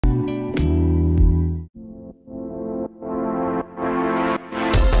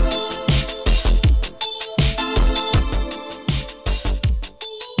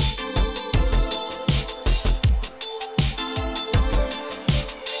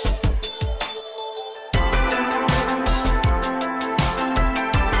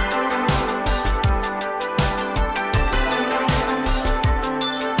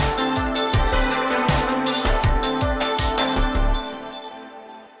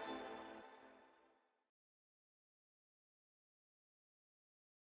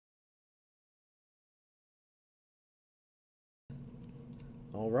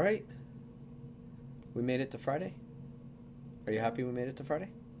All right. We made it to Friday. Are you happy we made it to Friday?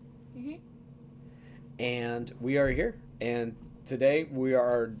 Mhm. And we are here. And today we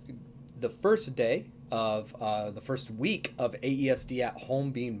are the first day of the first week of AESD at home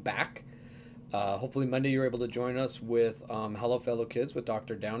being back. Hopefully Monday you're able to join us with Hello Fellow Kids with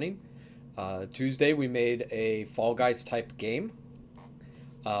Dr. Downing. Tuesday we made a Fall Guys type game.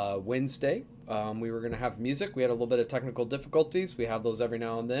 Wednesday we were going to have music. We had a little bit of technical difficulties. We have those every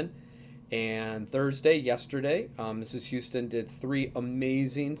now and then. And Thursday, yesterday, Mrs. Houston did 3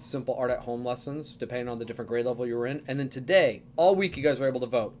 amazing simple art at home lessons, depending on the different grade level you were in. And then today, all week, you guys were able to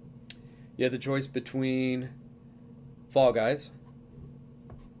vote. You had the choice between Fall Guys,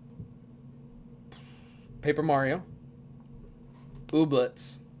 Paper Mario,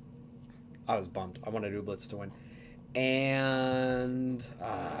 Ooblets. I was bummed. I wanted Ooblets to win. And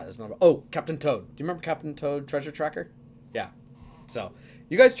there's not. Oh, Captain Toad. Do you remember Captain Toad Treasure Tracker? Yeah. So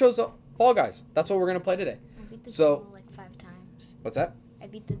you guys chose Fall Guys. That's what we're gonna play today. I beat the So- demo like 5 times. What's that? I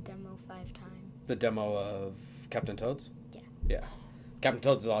beat the demo 5 times. The demo of Captain Toad's? Yeah. Yeah. Captain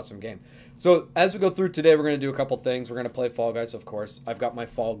Toad's is an awesome game. So as we go through today, we're going to do a couple things. We're going to play Fall Guys, of course. I've got my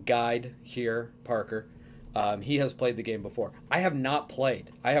Fall Guide here, Parker. He has played the game before. I have not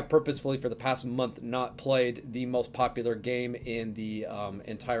played. I have purposefully, for the past month, not played the most popular game in the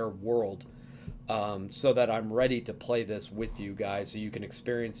entire world, so that I'm ready to play this with you guys so you can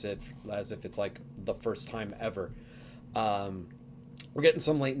experience it as if it's like the first time ever. We're getting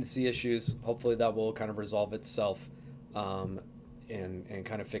some latency issues. Hopefully that will kind of resolve itself and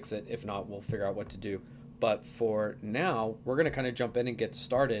kind of fix it. If not, we'll figure out what to do. But for now, we're going to kind of jump in and get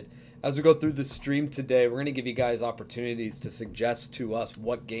started. As we go through the stream today, we're going to give you guys opportunities to suggest to us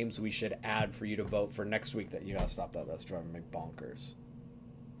what games we should add for you to vote for next week. That you got to stop that. That's driving me bonkers.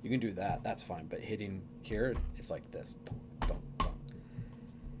 You can do that. That's fine. But hitting here, it's like this.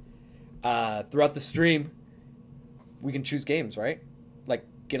 Throughout the stream, we can choose games, right? Like,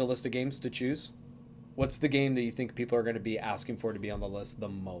 get a list of games to choose. What's the game that you think people are going to be asking for to be on the list the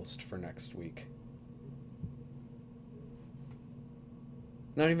most for next week?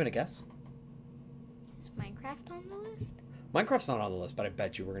 Not even a guess? Is Minecraft on the list? Minecraft's not on the list, but I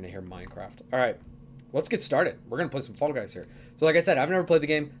bet you we're going to hear Minecraft. All right, let's get started. We're going to play some Fall Guys here. So like I said, I've never played the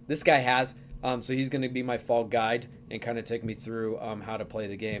game. This guy has, so he's going to be my Fall Guide and kind of take me through how to play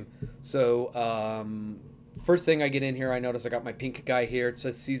the game. So first thing I get in here, I notice I got my pink guy here. It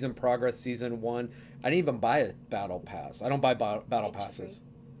says Season Progress, Season 1. I didn't even buy a Battle Pass. I don't buy battle passes. Free.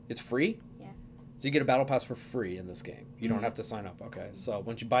 It's free? Yeah. So you get a Battle Pass for free in this game. You don't have to sign up. Okay, so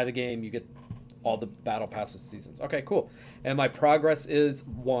once you buy the game, you get all the Battle Passes seasons. Okay, cool. And my progress is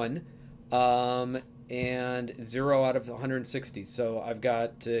 1 and 0 out of 160. So I've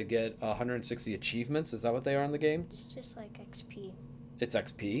got to get 160 achievements. Is that what they are in the game? It's just like XP. It's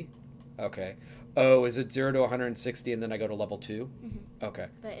XP? Okay. Oh, is it 0 to 160 and then I go to level 2? Mm-hmm. Okay.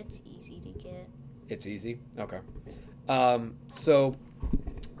 But it's easy to get. It's easy? Okay. So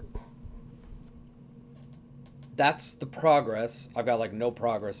that's the progress. I've got like no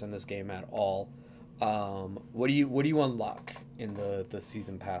progress in this game at all. What do you unlock in the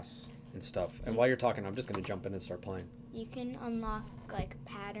season pass and stuff? And while you're talking, I'm just gonna jump in and start playing. You can unlock like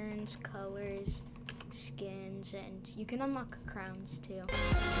patterns, colors, skins, and you can unlock crowns too.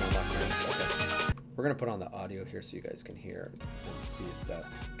 Unlock crowns. Okay. We're gonna put on the audio here so you guys can hear and see if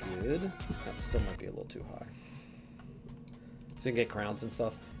that's good. That still might be a little too high. So you can get crowns and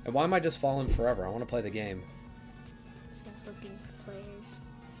stuff. And why am I just falling forever? I want to play the game. It says looking for players.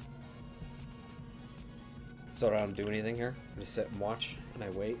 So I don't do anything here. I just sit and watch, and I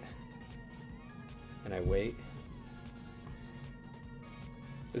wait. And I wait.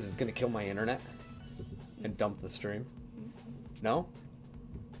 Is this gonna kill my internet? And dump the stream? No?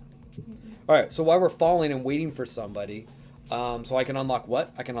 Alright, so while we're falling and waiting for somebody, so I can unlock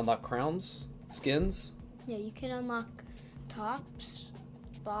what? I can unlock crowns, skins. Yeah, you can unlock tops,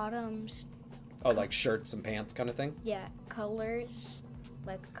 bottoms. Oh, like shirts and pants kind of thing? Yeah, colors,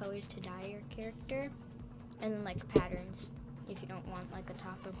 like colors to dye your character, and then like patterns if you don't want like a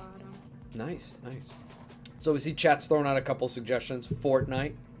top or bottom. Nice, nice. So we see chat's throwing out a couple suggestions.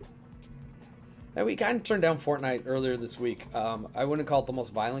 Fortnite. And we kind of turned down Fortnite earlier this week. I wouldn't call it the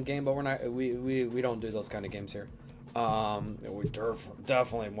most violent game, but we're not. We don't do those kind of games here. We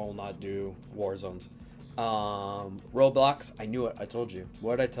definitely will not do Warzones. Roblox. I knew it. I told you.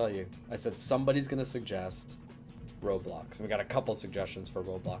 What did I tell you? I said somebody's gonna suggest Roblox, and we got a couple suggestions for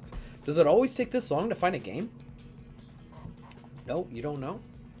Roblox. Does it always take this long to find a game? No, you don't know.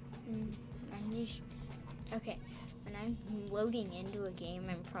 Okay. When I'm loading into a game,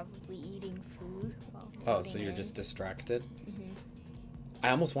 I'm probably eating food. While Oh, loading so you're in. just distracted? Mhm. I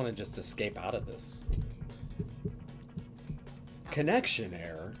almost want to just escape out of this. Connection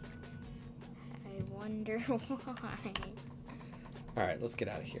error. I wonder why. All right, let's get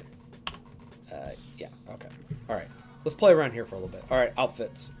out of here. Yeah, okay. All right, let's play around here for a little bit. All right,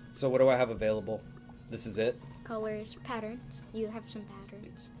 outfits. So what do I have available? This is it? Colors, patterns. You have some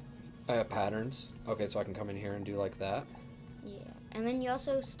patterns. I have patterns. Okay, so I can come in here and do like that. Yeah. And then you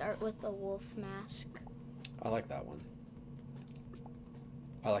also start with a wolf mask. I like that one.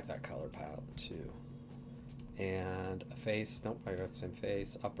 I like that color palette too. And a face. Nope, I got the same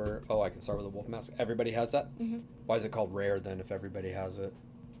face. Upper. Oh, I can start with a wolf mask. Everybody has that? Mm-hmm. Why is it called rare then if everybody has it?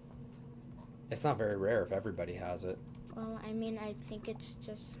 It's not very rare if everybody has it. Well, I mean, I think it's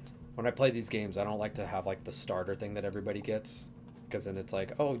just... When I play these games, I don't like to have like the starter thing that everybody gets. Because then it's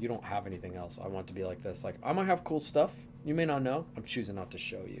like, oh, you don't have anything else. I want it to be like this. Like, I might have cool stuff. You may not know. I'm choosing not to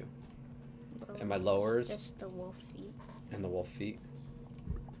show you. And my lowers. Just the wolf feet. And the wolf feet.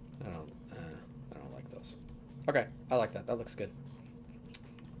 I don't like those. Okay, I like that. That looks good.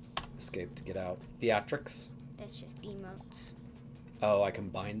 Escape to get out. Theatrics. That's just emotes. Oh, I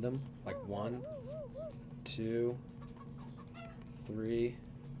combined them. Like 1, 2, 3,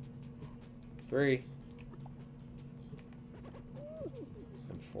 3,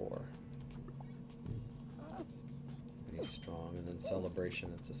 and 4. And he's strong, and then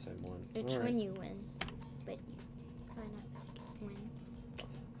celebration. It's the same one. It's All right. when you win, but you might not win.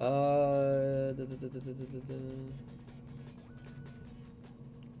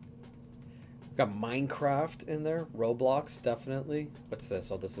 Got Minecraft in there. Roblox, definitely. What's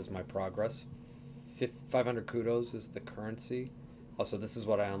this? Oh, this is my progress. 500 kudos is the currency. Also, this is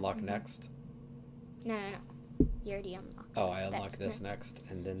what I unlock next. No. You already unlocked. Oh, I unlock That's this next,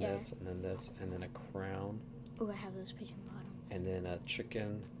 and then Yeah. this, and then this, and then a crown, Oh, I have those pigeon bottoms. and then a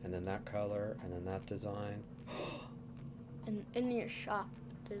chicken, and then that color, and then that design. And in your shop,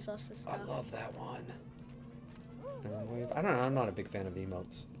 there's also stuff. I love that one. And then wave. I don't know. I'm not a big fan of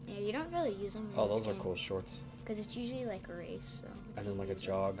emotes. Yeah, you don't really use them. Oh, those are cool shorts. Because it's usually like a race. So And then like a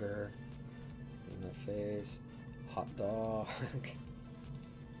jogger. In the face. Hot dog.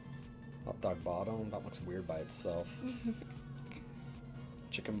 Hot dog bottom. That looks weird by itself.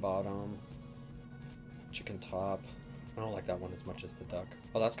 Chicken bottom. Chicken top. I don't like that one as much as the duck.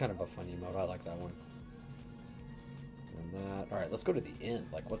 Oh, that's kind of a fun emote. I like that one. And then that. Alright, let's go to the end.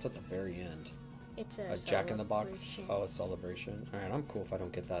 Like, what's at the very end? It's a Jack in the Box. celebration. Oh, a celebration. Alright, I'm cool if I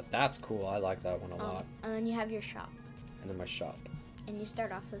don't get that. That's cool. I like that one a lot. And then you have your shop. And then my shop. And you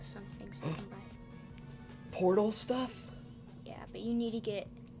start off with some things you can buy. Portal stuff? Yeah, but you need to get...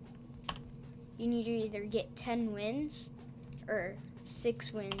 You need to either get 10 wins or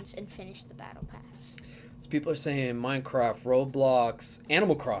 6 wins and finish the battle pass. So people are saying Minecraft, Roblox,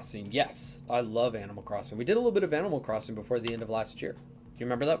 Animal Crossing. Yes, I love Animal Crossing. We did a little bit of Animal Crossing before the end of last year. Do you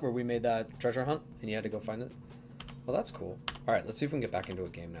remember that, where we made that treasure hunt and you had to go find it? Well, that's cool. All right, let's see if we can get back into a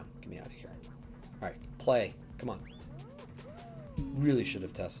game now. Get me out of here. All right, play. Come on. Really should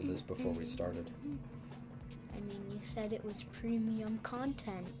have tested this before we started. I mean, you said it was premium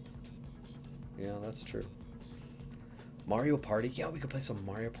content. Yeah, that's true. Mario Party? Yeah, we could play some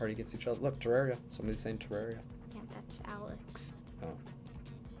Mario Party against each other. Look, Terraria. Somebody's saying Terraria. Yeah, that's Alex. Oh.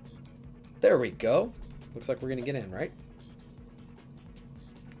 There we go. Looks like we're going to get in, right?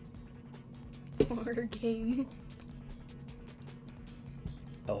 Horror game.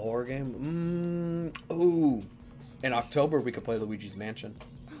 A horror game? Ooh. In October, we could play Luigi's Mansion.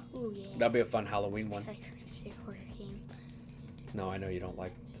 Oh, yeah. That'd be a fun Halloween one. I thought you were going to say horror game. No, I know you don't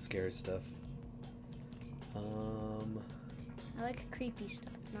like the scary stuff. I like creepy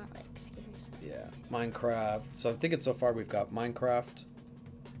stuff, not like scary stuff. Yeah. Minecraft. So I'm thinking so far we've got Minecraft,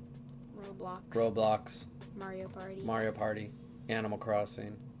 Roblox, Mario Party, Animal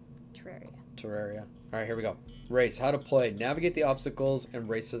Crossing, Terraria. All right, here we go. Race. How to play. Navigate the obstacles and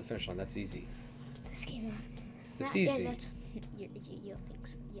race to the finish line. That's easy. This game. It's easy. Yeah, you'll think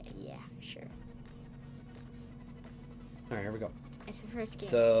so. Yeah, sure. All right, here we go. It's the first game.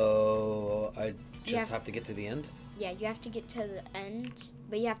 So I just have to get to the end? Yeah, you have to get to the end,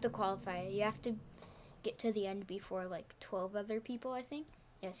 but you have to qualify. You have to get to the end before like 12 other people, I think.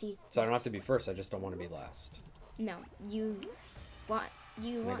 Yeah, see. So I don't have to be first. I just don't want to be last. No, you want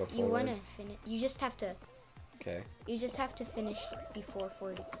to finish. You just have to. Okay. You just have to finish before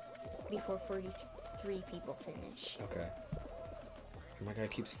 43 people finish. Okay. My guy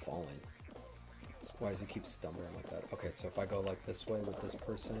keeps falling. Why does he keep stumbling like that? Okay, so if I go like this way with this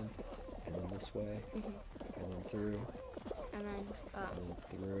person, and then this way, and then through, and then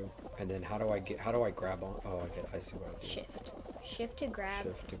through, and then how do I grab on? Oh, I see what I do. Shift to grab.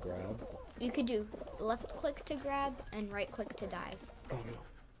 Shift to grab. You could do left click to grab and right click to dive. Oh no.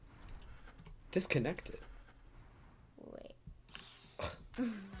 Disconnected. Wait.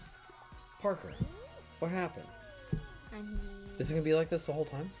 Parker, what happened? I mean, Is it gonna be like this the whole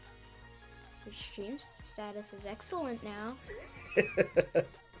time? your stream status is excellent now.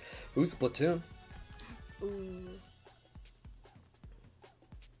 Ooh, Splatoon. Ooh.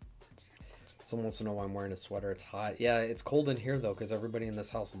 Someone wants to know why I'm wearing a sweater. It's hot. Yeah, it's cold in here though, because everybody in this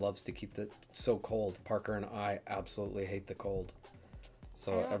house loves to keep it so cold. Parker and I absolutely hate the cold.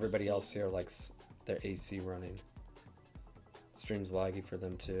 So everybody else here likes their AC running. Stream's laggy for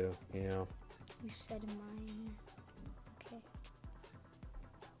them too, you know. You said mine. Okay.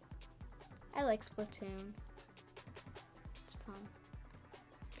 I like Splatoon. It's fun.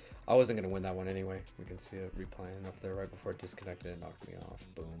 I wasn't gonna win that one anyway. We can see it replaying up there right before it disconnected and knocked me off.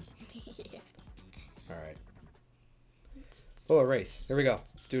 Boom. Yeah. All right. Oh, a race. Here we go.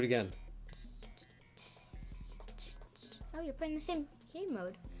 Let's do it again. Oh, you're playing the same game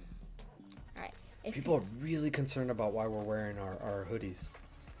mode. Alright. People are really concerned about why we're wearing our hoodies.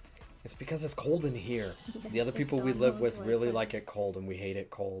 It's because it's cold in here. The other people we live with really Wi-Fi. like it cold, and we hate it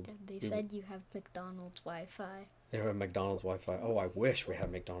cold. They said you have McDonald's Wi-Fi. They have McDonald's Wi-Fi. Oh, I wish we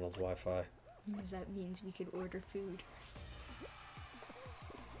had McDonald's Wi-Fi. Because that means we could order food.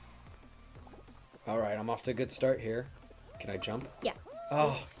 All right, I'm off to a good start here. Can I jump? Yeah.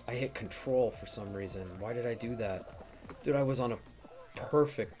 Oh, I hit control for some reason. Why did I do that? Dude, I was on a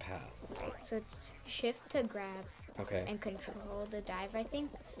perfect path. So it's shift to grab Okay. and control to dive, I think.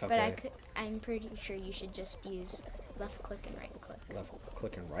 But Okay. I'm pretty sure you should just use left click and right click. Left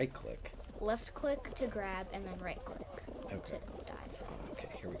click and right click. Left click to grab and then right click Okay. to dive. Okay,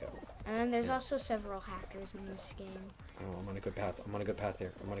 here we go. And then there's also several hackers in this game. Oh, I'm on a good path. I'm on a good path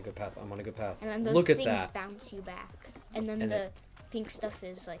here. I'm on a good path. I'm on a good path. And then those Look at things that. bounce you back. And then And the pink stuff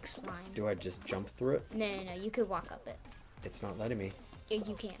is like slime. Do I just jump through it? No, you could walk up it. It's not letting me. You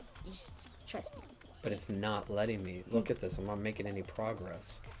can't. You just trust me. But it's not letting me. Look at this. I'm not making any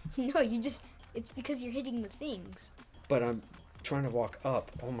progress. No, it's because you're hitting the things. But I'm trying to walk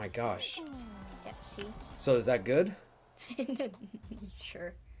up. Oh my gosh. Yeah, see? So is that good?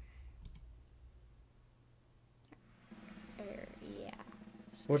 Sure. Yeah.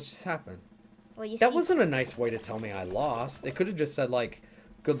 What just happened? Well, you That see, wasn't a nice way to tell me I lost. It could have just said like,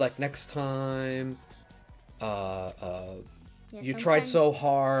 good luck next time. yeah, You tried so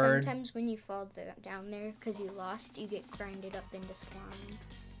hard. Sometimes when you fall down there because you lost, you get grinded up into slime.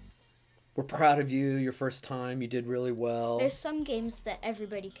 We're proud of you. Your first time. You did really well. There's some games that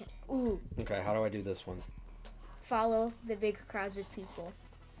everybody can. Ooh. Okay, how do I do this one? Follow the big crowds of people.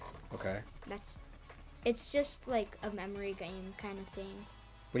 Okay. It's just like a memory game kind of thing.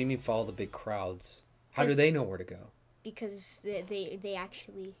 What do you mean follow the big crowds? How do 'Cause- they know where to go? Because they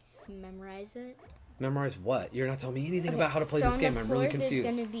actually memorize it. Memorize what? You're not telling me anything Okay, about how to play so this game. on the I'm floor, really confused.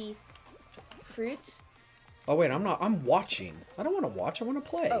 There's gonna be fruits. Oh wait, I'm watching. I don't want to watch. I want to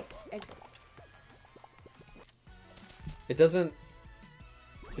play. Oh, It doesn't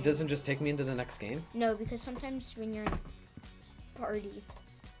just take me into the next game. no, because sometimes when you're in a party,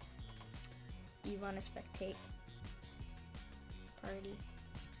 you want to spectate. Party.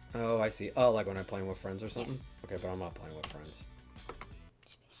 Oh, I see. Oh, like when I'm playing with friends or something? Okay, but I'm not playing with friends.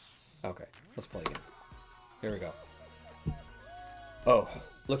 Okay, let's play again. Here we go. Oh,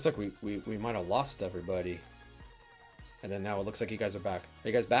 looks like we might have lost everybody. And then now it looks like you guys are back. Are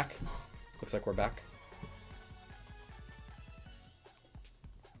you guys back? Looks like we're back.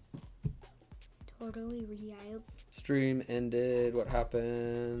 Totally reliable. Stream ended. What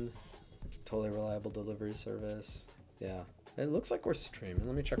happened? Totally reliable delivery service. Yeah. It looks like we're streaming.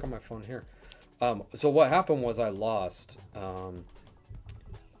 Let me check on my phone here. So what happened was I lost. I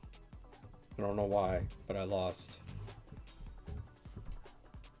don't know why, but I lost.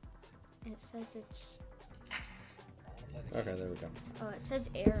 It says it's. Okay, there we go. Oh, it says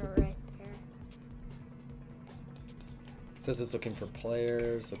error right there. It says it's looking for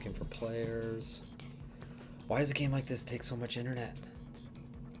players, looking for players. Why does a game like this take so much internet?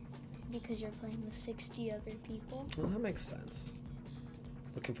 Because you're playing with 60 other people. Well, that makes sense.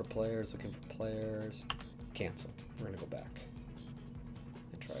 Looking for players, looking for players. Cancel. We're gonna go back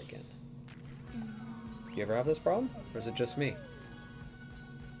and try again. You ever have this problem? Or is it just me?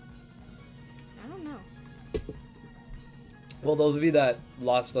 I don't know. Well, those of you that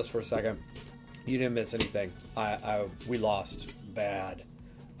lost us for a second, you didn't miss anything. We lost bad.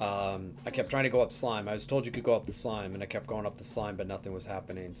 I kept trying to go up slime. I was told you could go up the slime, and I kept going up the slime, but nothing was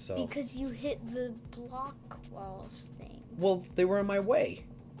happening. So Because you hit the block walls thing. well, they were in my way.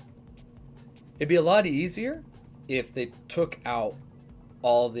 It'd be a lot easier if they took out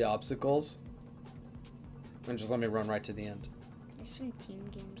all of the obstacles and just let me run right to the end. There's some team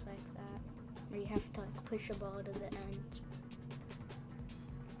games like that where you have to like push a ball to the end.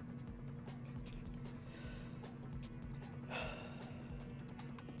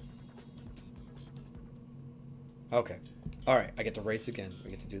 Okay. All right. I get to race again. We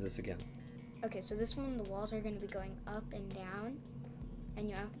get to do this again. Okay, so this one the walls are going to be going up and down,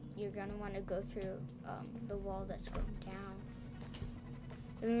 and you're going to want to go through the wall that's going down.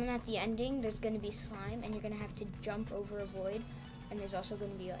 And then at the ending, there's going to be slime, and you're going to have to jump over a void, and there's also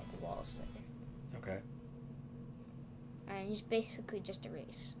going to be like walls there. Okay. And it's basically just a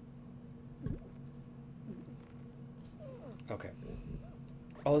race. Okay.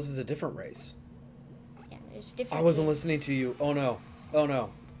 Oh, this is a different race. Yeah, there's different. I wasn't listening to you. Oh no. Oh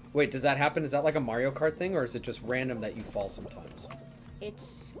no. Wait, does that happen? Is that like a Mario Kart thing, or is it just random that you fall sometimes?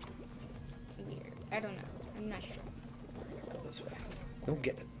 It's weird. I don't know. I'm not sure. Go this way. Don't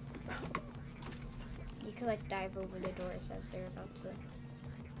get it. You could like dive over the doors as they're about to go.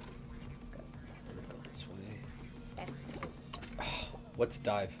 I'm gonna go this way. Dive. Oh, what's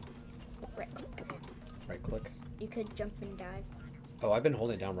dive? Right click. Right click. You could jump and dive. Oh, I've been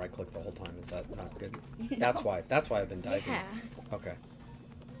holding down right click the whole time. Is that not good? No. That's why. That's why I've been diving. Yeah. Okay.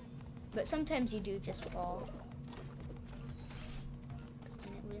 But sometimes you do just fall. Because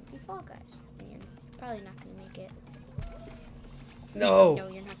then it wouldn't be Fall Guys. And you're probably not going to make it. No. No,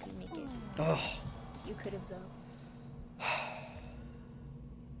 you're not going to make it. Oh. You could have, though.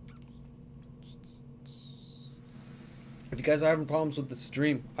 If you guys are having problems with the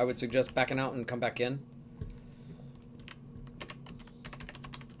stream, I would suggest backing out and come back in.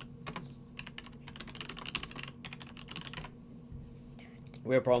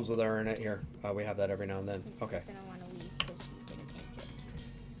 We have problems with our internet here. We have that every now and then. Okay. You're going to want to leave because you didn't make it.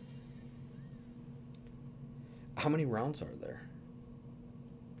 How many rounds are there?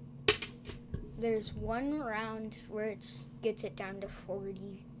 There's one round where it gets it down to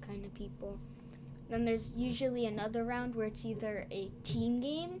 40 kind of people. Then there's usually another round where it's either a team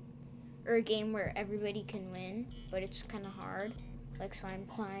game or a game where everybody can win, but it's kind of hard, like Slime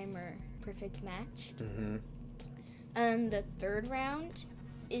Climb or Perfect Match. Mm-hmm. And the third round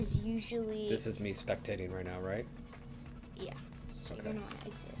is usually... This is me spectating right now, right? Yeah. So Okay. you're going to want to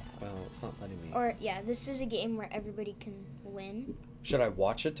exit out. Well, it's not letting me. Or, yeah, this is a game where everybody can win. Should I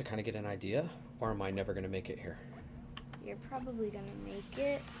watch it to kind of get an idea? Or am I never going to make it here? You're probably going to make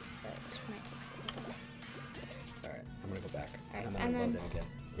it, but it might take a little. Alright, I'm going to go back. Alright, I'm and going to then- load in again.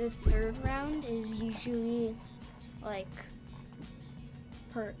 The third round is usually like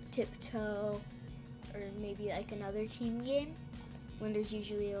per tiptoe or maybe like another team game when there's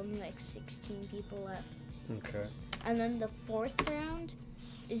usually only like 16 people left. Okay. And then the fourth round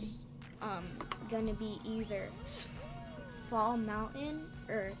is gonna be either Fall Mountain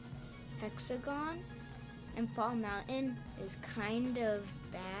or Hexagon. And Fall Mountain is kind of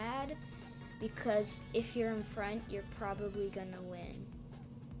bad because if you're in front, you're probably gonna win.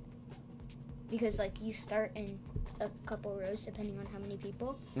 Because like you start in a couple rows depending on how many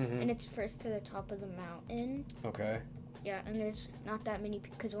people, Mm-hmm. and it's first to the top of the mountain. Okay. Yeah, and there's not that many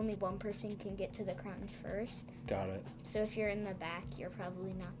because only one person can get to the crown first. Got it. So if you're in the back, you're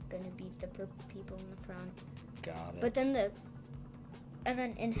probably not gonna beat the people in the front. Got it. But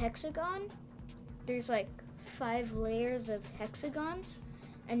then in Hexagon, there's like 5 layers of hexagons,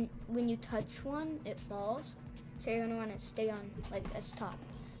 and when you touch one, it falls. So you're gonna want to stay on like as top.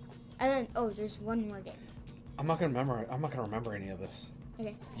 And then there's one more game. I'm not gonna remember any of this.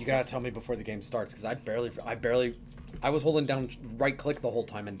 Okay. You gotta tell me before the game starts, because I was holding down right click the whole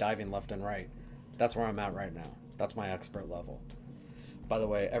time and diving left and right. That's where I'm at right now. That's my expert level. By the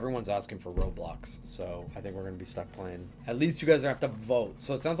way, everyone's asking for Roblox, so I think we're gonna be stuck playing. At least you guys have to vote.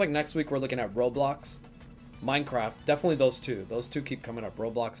 So it sounds like next week we're looking at Roblox, Minecraft. Definitely those two. Those two keep coming up.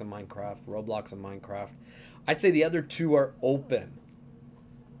 Roblox and Minecraft. Roblox and Minecraft. I'd say the other two are open.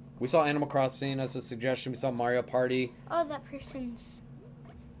 We saw Animal Crossing as a suggestion. We saw Mario Party. Oh, that person's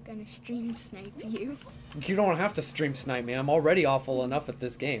gonna stream snipe you. You don't have to stream snipe me. I'm already awful enough at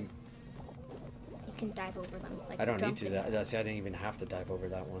this game. You can dive over them. Like I don't need jumping. to. See, I didn't even have to dive over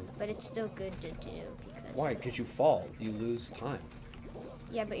that one. But it's still good to do because. Why? Because you fall. You lose time.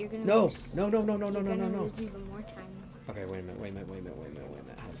 Yeah, but you're gonna. No. Lose, No. You're gonna lose even more time. Okay, wait a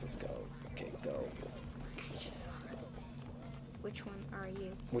minute. How's this go? Okay, go. Which one are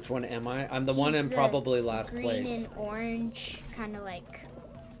you? Which one am I? I'm the one He's in the probably last green place. and orange, kind of like.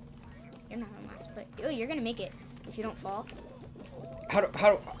 You're not in last place. Oh, you're gonna make it if you don't fall.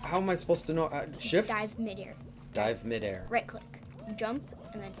 How am I supposed to know? Shift? Dive midair. Dive midair. Right click. Jump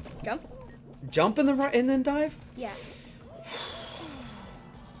and then jump. Jump in the right and then dive? Yeah.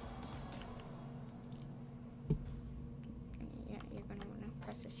 You're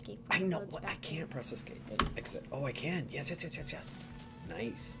know. loads What? I back can't press escape. in. Exit. Oh, I can. Yes, yes, yes, yes, yes.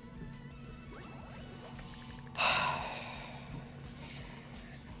 Nice.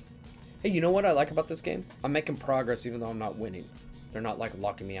 Hey, you know what I like about this game? I'm making progress even though I'm not winning. They're not like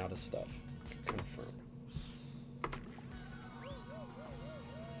locking me out of stuff. Confirm.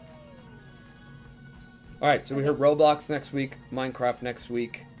 Alright, so we heard Roblox next week, Minecraft next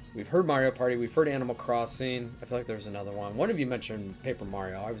week. We've heard Mario Party, we've heard Animal Crossing. I feel like there was another one. One of you mentioned Paper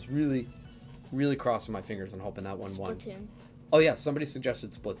Mario. I was really, really crossing my fingers and hoping that one won. Splatoon. Oh yeah, somebody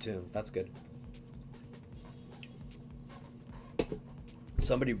suggested Splatoon. That's good.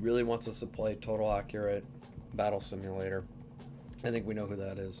 Somebody really wants us to play Total Accurate Battle Simulator. I think we know who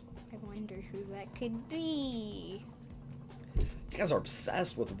that is. I wonder who that could be. You guys are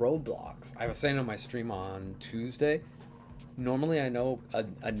obsessed with Roblox. I was saying on my stream on Tuesday, normally I know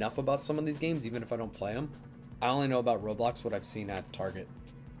enough about some of these games, even if I don't play them. I only know about Roblox what I've seen at Target.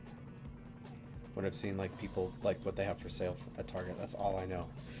 What I've seen, like, people, like, what they have for sale at Target. That's all I know.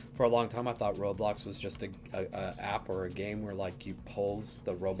 For a long time, I thought Roblox was just a app or a game where, like, you pose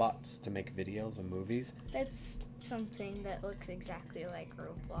the robots to make videos and movies. That's something that looks exactly like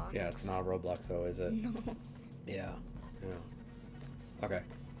Roblox. Yeah, it's not Roblox, though, is it? No. Yeah. Yeah. Okay.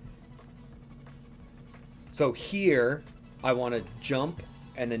 So here, I want to jump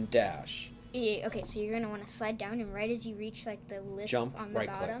and then dash. Yeah, okay, so you're gonna want to slide down, and right as you reach like the lip Jump, on the right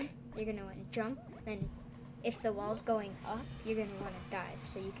bottom, click. you're gonna want to jump. Then, if the wall's going up, you're gonna want to dive,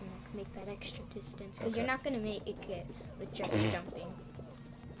 so you can like, make that extra distance. Because you're Okay. not gonna make it with just jumping.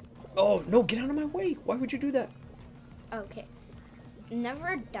 Oh, no, get out of my way. Why would you do that? Okay.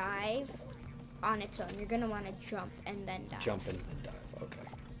 Never dive on its own. You're gonna want to jump and then dive. Jump and then dive. Okay.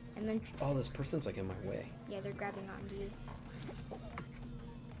 And then, Oh, this person's like in my way. yeah, they're grabbing onto you.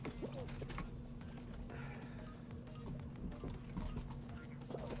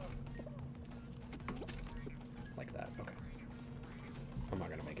 Like that. Okay. I'm not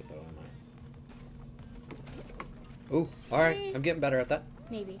gonna make it though, am I? Ooh, alright. I'm getting better at that.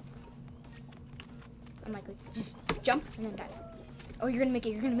 Maybe. Unlikely. Just jump and then dive. Oh, you're gonna make it.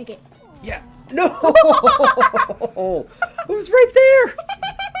 You're gonna make it. Yeah. No! It was right there!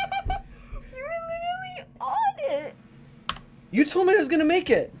 You were literally on it. You told me I was gonna make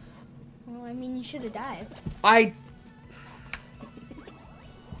it. Well, I mean, you should have dived. I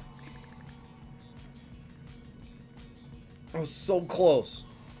was so close.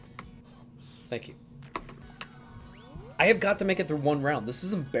 Thank you. I have got to make it through one round. This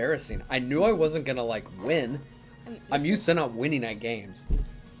is embarrassing. I knew I wasn't gonna like win. I'm used to not winning at games. Okay.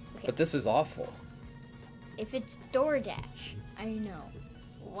 But this is awful. If it's DoorDash, I know.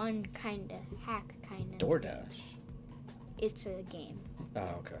 One kind of hack kind of. DoorDash. It's a game. Oh,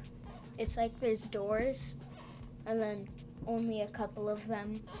 okay. It's like there's doors, and then only a couple of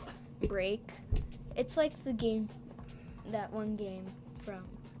them break. It's like the game, that one game from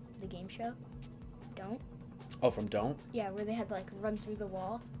the game show. Don't? Oh, from Don't? Yeah, where they had to like run through the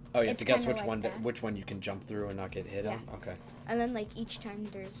wall. Oh, you have It's to guess kinda which like one that. which one you can jump through and not get hit on. Okay. And then like each time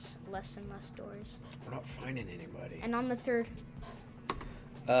there's less and less doors. We're not finding anybody. And on the third,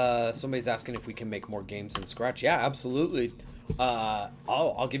 Somebody's asking if we can make more games in Scratch. Yeah, absolutely.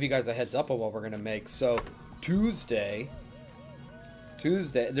 I'll give you guys a heads up of what we're gonna make. So Tuesday.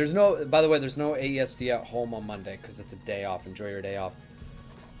 There's no. By the way, there's no AESD at home on Monday because it's a day off. Enjoy your day off.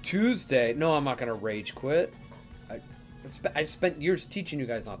 Tuesday. No, I'm not gonna rage quit. I spent years teaching you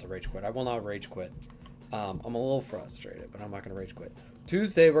guys not to rage quit. I will not rage quit. I'm a little frustrated, but I'm not gonna rage quit.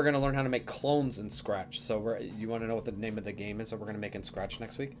 Tuesday, we're gonna learn how to make clones in Scratch. So you want to know what the name of the game is that we're gonna make in Scratch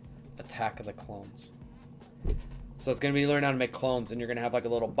next week? Attack of the Clones. So it's gonna be learn how to make clones, and you're gonna have like a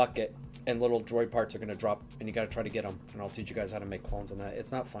little bucket, and little droid parts are gonna drop, and you gotta try to get them. And I'll teach you guys how to make clones on that.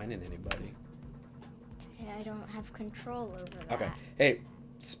 It's not finding anybody. I don't have control over that. Okay. Hey,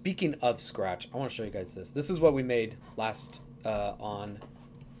 speaking of Scratch, I want to show you guys this. This is what we made last on.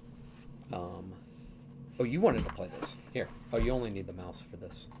 Oh, you wanted to play this. Here. Oh, you only need the mouse for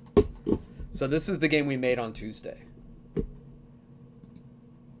this. So this is the game we made on Tuesday.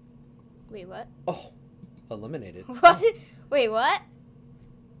 Wait, what? Oh, eliminated. What? Wait, what?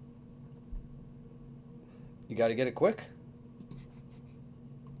 You got to get it quick.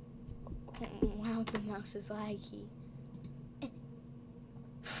 Wow, the mouse is laggy.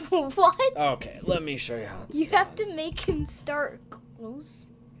 What? Okay, let me show you how it's You done. have to make him start close.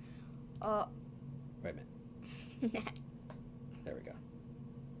 Wait a minute. There we go.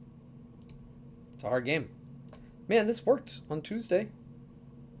 It's a hard game. Man, this worked on Tuesday.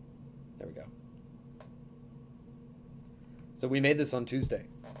 There we go. So we made this on Tuesday.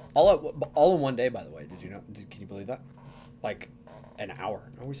 All in one day, by the way. Did you know? Can you believe that? like an hour.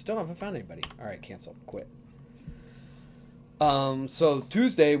 And we still haven't found anybody. All right, cancel. Quit. So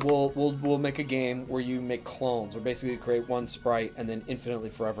Tuesday we'll make a game where you make clones, or basically create one sprite and then infinitely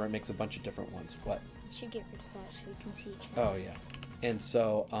forever it makes a bunch of different ones. What? Should get rid of that so we can see each other. Oh yeah. And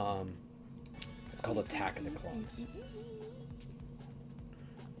so it's called Attack of the Clones.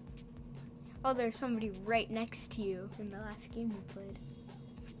 Oh, there's somebody right next to you in the last game we played.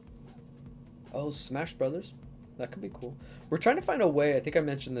 Oh, Smash Brothers. That could be cool. We're trying to find a way, I think I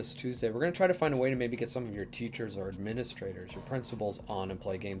mentioned this Tuesday, we're going to try to find a way to maybe get some of your teachers or administrators, your principals on and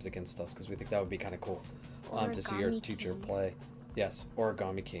play games against us, because we think that would be kind of cool to see your teacher play. Yes,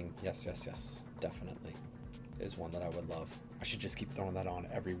 Origami King. Yes, yes, yes. Definitely is one that I would love. I should just keep throwing that on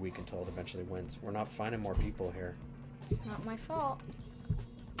every week until it eventually wins. We're not finding more people here. It's not my fault.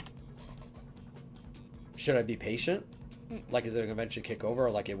 Should I be patient? Like, is it going to eventually kick over,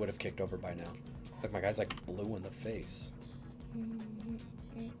 or like it would have kicked over by now? Look, my guy's like blue in the face.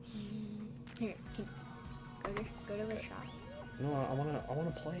 Here, go to the shop. No, I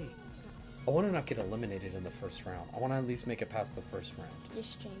wanna play. I wanna not get eliminated in the first round. I wanna at least make it past the first round. Your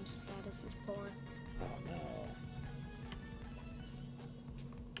stream status is poor. Oh no.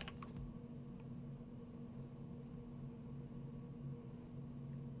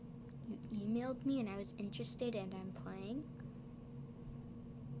 You emailed me and I was interested and I'm playing.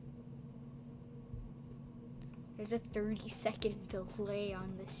 There's a 30-second delay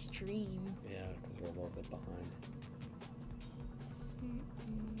on the stream. Yeah, because we're a little bit behind.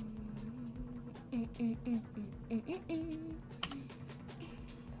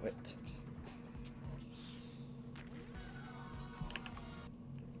 Quit.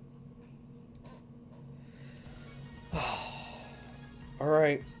 All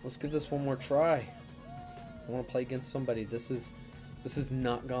right, let's give this one more try. I want to play against somebody. This has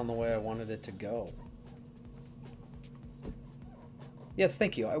not gone the way I wanted it to go. Yes,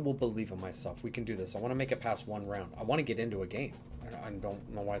 thank you. I will believe in myself. We can do this. I want to make it past one round. I want to get into a game. I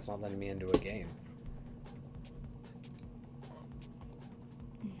don't know why it's not letting me into a game.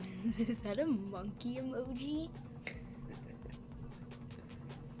 Is that a monkey emoji?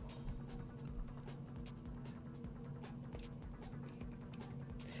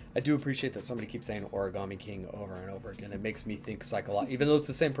 I do appreciate that somebody keeps saying Origami King over and over again. It makes me think psychologically, even though it's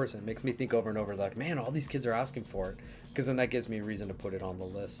the same person, it makes me think over and over like, man, all these kids are asking for it. Because then that gives me a reason to put it on the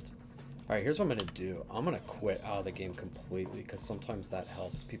list. All right, here's what I'm going to do. I'm going to quit out of the game completely because sometimes that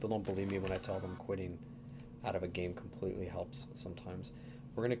helps. People don't believe me when I tell them quitting out of a game completely helps sometimes.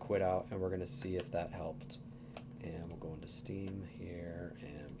 We're going to quit out and we're going to see if that helped. And we'll go into Steam here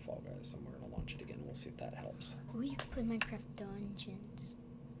and Fall Guys. And we're going to launch it again. We'll see if that helps. Oh, you can play Minecraft Dungeons.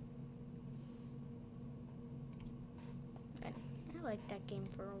 I liked that game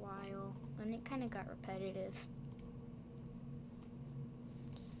for a while, and it kind of got repetitive.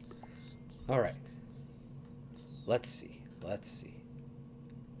 All right. Let's see. Let's see.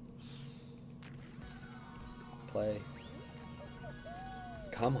 Play.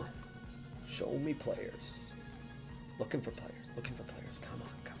 Come on. Show me players. Looking for players. Looking for players. Come on.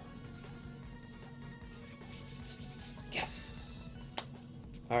 Come on. Yes.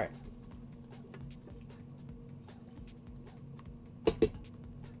 All right.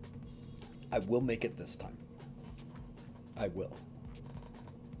 I will make it this time. I will.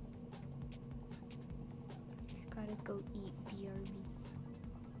 Gotta go eat BRB.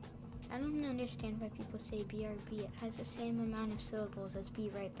 I don't understand why people say BRB. It has the same amount of syllables as be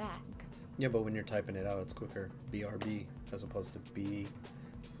right back. Yeah, but when you're typing it out, it's quicker. BRB as opposed to be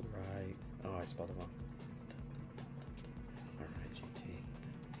right. Oh, I spelled it wrong. R-I-G-T.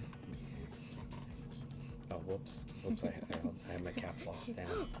 Oh, whoops. Whoops, I had my caps lock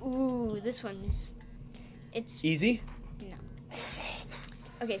down. Ooh, this one is... It's... Easy? No.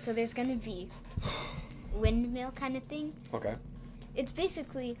 Okay, so there's gonna be windmill kind of thing. Okay. It's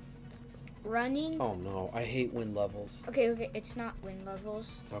basically running... Oh no, I hate wind levels. Okay, it's not wind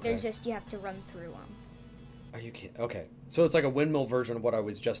levels. Okay. There's just, you have to run through them. Are you kidding? Okay. So it's like a windmill version of what I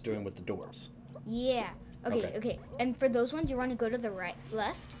was just doing with the doors. Yeah. Okay. And for those ones, you want to go to the right,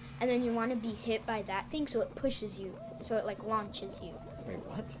 left, and then you want to be hit by that thing so it pushes you, so it like launches you. Wait,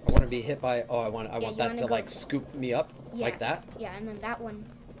 what? I want to be hit by... Oh, I want that to like scoop me up like that? Yeah, and then that one...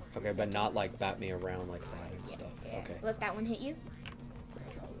 Okay, but not like bat me around like that and stuff. Yeah. Okay. Let that one hit you.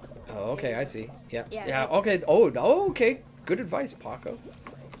 Oh, okay, I see. Yeah. Yeah, Yeah, like- okay. Oh, okay. Good advice, Paco.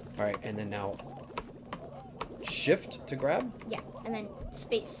 All right, and then now shift to grab? Yeah, and then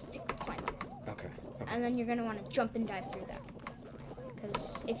space to climb up. Okay. And then you're going to want to jump and dive through that.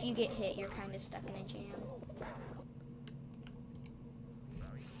 Because if you get hit, you're kind of stuck in a jam.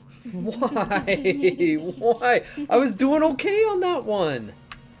 Why? Why? I was doing okay on that one.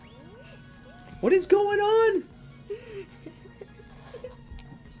 What is going on?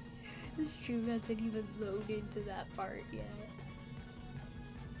 The stream hasn't even loaded to that part yet.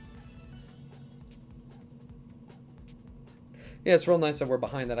 Yeah, it's real nice that we're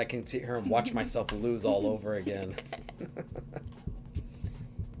behind that I can sit here and watch myself lose all over again.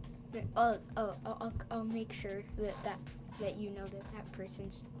 I'll make sure that you know that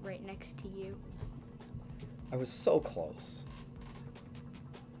person's right next to you. I was so close.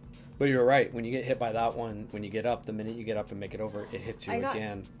 But you're right. When you get hit by that one, when you get up, the minute you get up and make it over, it hits you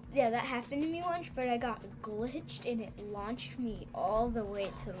again. Yeah, that happened to me once, but I got glitched and it launched me all the way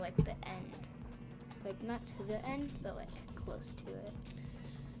to like the end. Like not to the end, but like close to it.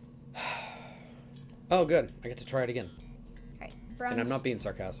 Oh, good. I get to try it again. Alright, bronze. And I'm not being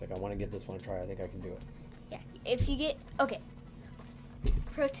sarcastic. I want to give this one a try. I think I can do it. Yeah, if you get... Okay.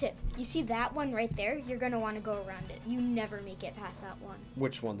 Pro tip. You see that one right there? You're going to want to go around it. You never make it past that one.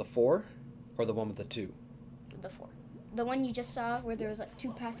 Which one? The 4 or the one with the 2? The 4. The one you just saw where there was like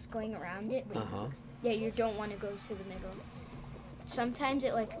 2 paths going around it. Uh-huh. Yeah, you don't want to go to the middle. Sometimes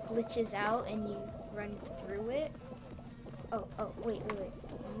it like glitches out and you run through it. Oh, wait. I'm gonna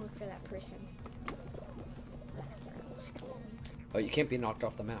look for that person. Oh, you can't be knocked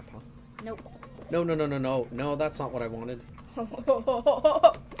off the map, huh? Nope. No, that's not what I wanted.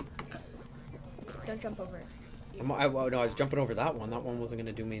 Don't jump over it. No, I was jumping over that one. That one wasn't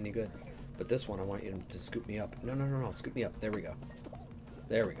going to do me any good. But this one, I want you to scoop me up. No, scoop me up. There we go.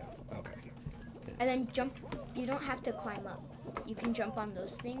 Okay. Yeah. And then jump. You don't have to climb up. You can jump on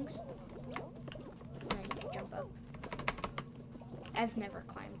those things. And then jump up. I've never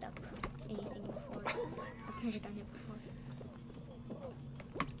climbed up anything before. I've never done it before.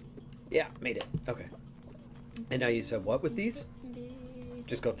 Yeah, made it. Okay. And now you said what with these?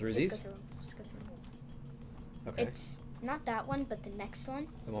 Just go through these? Just go through them. Okay. It's not that one, but the next one.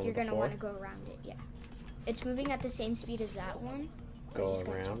 The one You're with the going to 4? want to go around it, yeah. It's moving at the same speed as that one. Go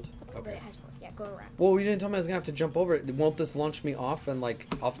around? But Okay. it has more. Yeah, go around. Well, you didn't tell me I was going to have to jump over it. Won't this launch me off and, like,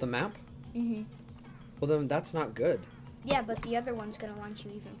 off the map? Mm-hmm. Well, then that's not good. Yeah, but the other one's going to launch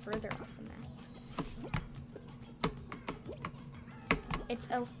you even further off the map. It's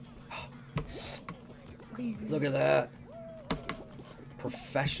a... Look at that.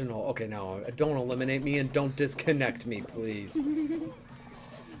 Professional. Okay, now, don't eliminate me and don't disconnect me, please.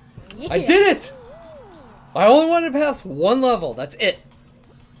 Yeah. I did it! I only wanted to pass one level. That's it.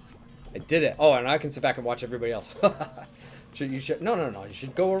 I did it. Oh, and I can sit back and watch everybody else. You should. No. You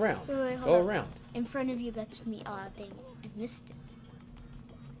should go around. Wait, go hold on. around. In front of you, that's me. Aw, dang it. I missed it.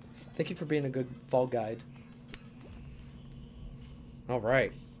 Thank you for being a good fall guide. All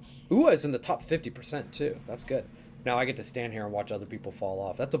right. Ooh, I was in the top 50% too. That's good. Now I get to stand here and watch other people fall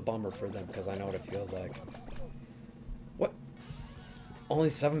off. That's a bummer for them because I know what it feels like. What? Only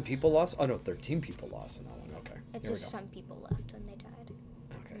 7 people lost? Oh no, 13 people lost in that one. Okay. It's Here we just go. some people left when they died.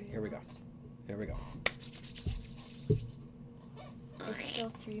 Okay, here we go. Here we go. There's still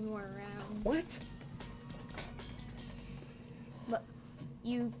 3 more rounds. What? But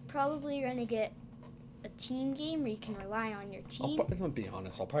you probably gonna get a team game where you can rely on your team. I'll be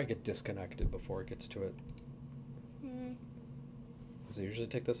honest. I'll probably get disconnected before it gets to it. Does it usually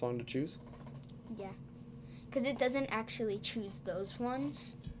take this long to choose? Yeah. Because it doesn't actually choose those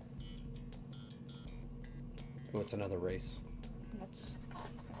ones. Oh, it's another race. That's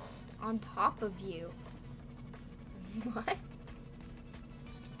on top of you. What? Alright.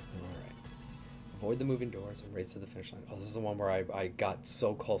 Avoid the moving doors and race to the finish line. Oh, this is the one where I got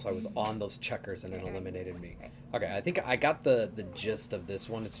so close. I was on those checkers and it eliminated me. Okay, I think I got the gist of this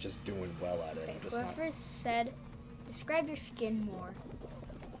one. It's just doing well at it. Okay, I'm just not... whoever said, describe your skin more.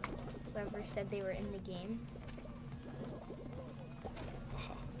 Whoever said they were in the game.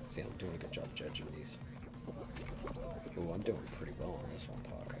 Aha. See, I'm doing a good job judging these. Ooh, I'm doing pretty well on this one,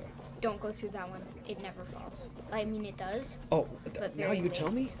 Paco. Don't go through that one. It never falls. I mean, it does. Oh, But now very you late.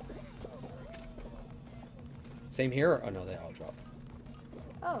 tell me? Same here? Oh, no, they all drop.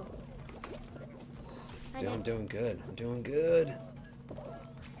 Oh. Dude, I'm doing good. I'm doing good.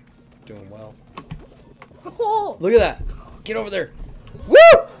 Doing well. Oh! Look at that. Get over there. Woo!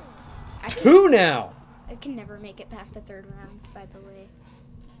 I 2 now. I can never make it past the 3rd round, by the way.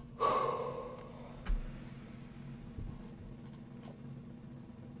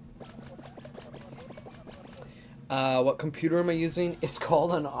 What computer am I using? It's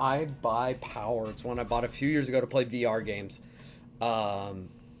called an iBuyPower. It's one I bought a few years ago to play VR games. And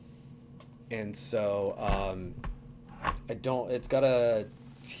so, it's got a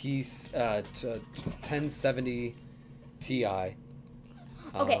 1070 Ti.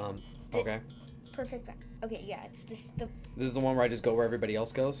 Okay. Okay. Perfect. Okay, yeah, it's this. This is the one where I just go where everybody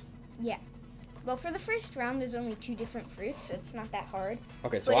else goes? Yeah. Well, for the first round, there's only 2 different fruits, so it's not that hard.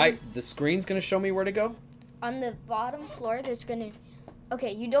 Okay, so But the screen's going to show me where to go? on the bottom floor, there's going to...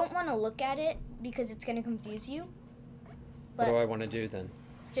 Okay, you don't want to look at it because it's going to confuse you. What But do I want to do then?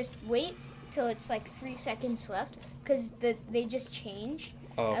 just wait till it's like 3 seconds left because they just change.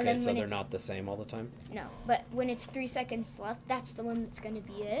 Oh, And okay, then so when they're it's- not the same all the time? No, but when it's 3 seconds left, that's the one that's going to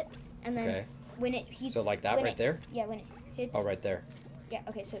be it. And then Okay. when it heats... So like that when right there? Yeah, when it hits... Oh, right there. Yeah,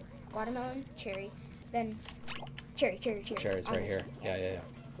 okay, so watermelon, cherry, then cherry. Cherry's on right this here. one. Yeah.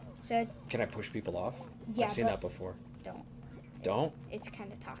 So, Can I push people off? yeah, I've seen but that before. don't. Don't? It's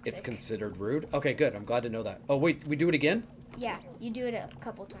kind of toxic. It's considered rude? Okay, good. I'm glad to know that. Oh, wait, we do it again? Yeah, you do it a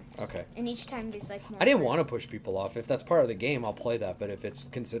couple times. Okay. And each time there's like more. I didn't fruit. want to push people off. If that's part of the game, I'll play that. But if it's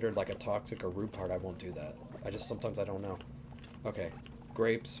considered like a toxic or rude part, I won't do that. Sometimes I don't know. Okay.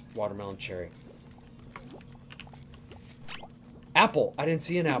 Grapes, watermelon, cherry. Apple. I didn't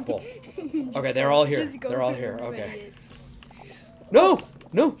see an apple. Okay, they're all here. They're all here. Okay. No!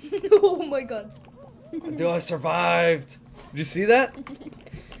 No! Oh my god. Dude, I survived. Did you see that?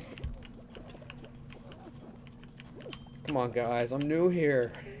 Come on, guys. I'm new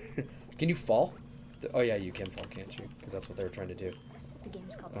here. Can you fall? Oh, yeah, you can fall, can't you? Because that's what they were trying to do. The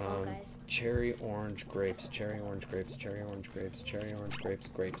game's called Fall Guys. Cherry, orange, grapes. Cherry, orange, grapes. Cherry, orange, grapes. Cherry, orange, grapes.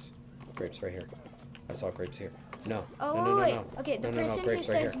 Grapes. Grapes right here. I saw grapes here. No. Oh, no, no, wait. no. Okay, the No, person who grapes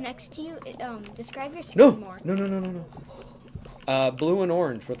right says here. next to you, describe your No! skin more. No. Blue and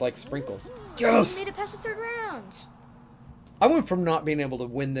orange with like sprinkles. You Yes! made it past the 3rd round. I went from not being able to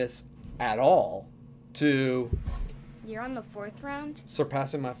win this at all to You're on the 4th round.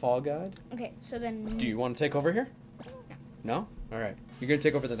 surpassing my fall guide. Okay, so then. Do you want to take over here? No? All right. You're going to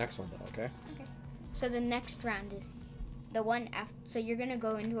take over the next one, though, okay? So the next round is the one after. So you're gonna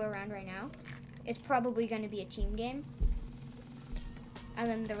go into a round right now. It's probably gonna be a team game. And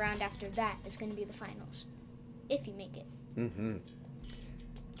then the round after that is gonna be the finals, if you make it. Mm-hmm.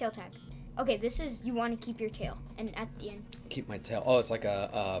 Tail tag. Okay, this is you want to keep your tail, and at the end. Keep my tail. Oh, it's like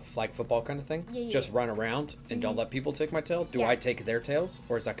a flag football kind of thing? Yeah. Just run around and don't let people take my tail? Do Yeah. I take their tails?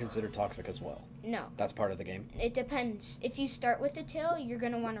 Or is that considered toxic as well? No, That's part of the game? it depends. If you start with the tail, you're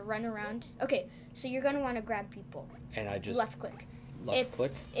gonna want to run around. Okay, so you're gonna want to grab people. And I just Left click. left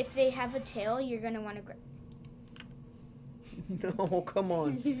click? If they have a tail, you're gonna want to grab. No, come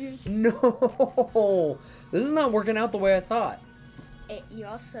on. No! This is not working out the way I thought. You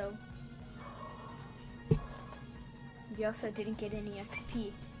also didn't get any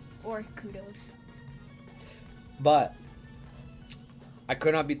XP or kudos. But I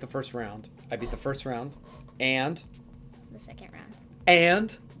could not beat the first round. I beat the first round and The 2nd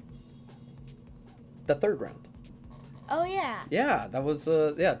round. the 3rd round. Oh yeah. Yeah, that was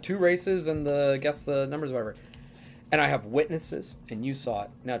 2 races and guess the numbers, whatever. And I have witnesses, and you saw it.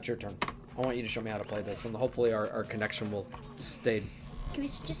 Now it's your turn. I want you to show me how to play this, and hopefully our connection will stay. Can we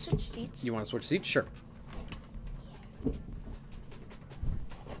just switch seats? You want to switch seats? Sure.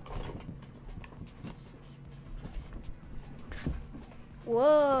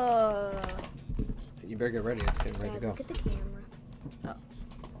 Whoa. You better get ready. It's getting ready to Dad, go. look at the camera.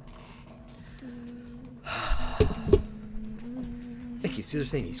 Thank you. See, they're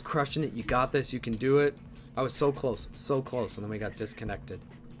saying he's crushing it. You got this. You can do it. I was so close, and then we got disconnected.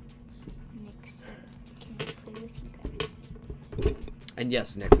 Nick said, "Can I play with you guys?" And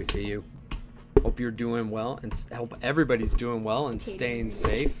yes, Nick, we see you. Hope you're doing well, and hope everybody's doing well and staying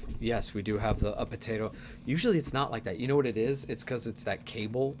safe. Yes, we do have a potato. Usually it's not like that. You know what it is? It's because it's that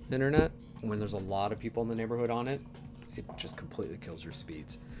cable internet. When there's a lot of people in the neighborhood on it, it just completely kills your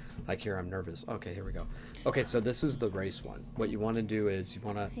speeds. Like here, I'm nervous. Okay, here we go. Okay, so this is the race one. What you want to do is you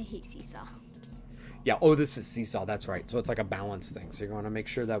want to... I hate seesaw. Yeah, oh, this is seesaw. That's right. So it's like a balance thing. So you want to make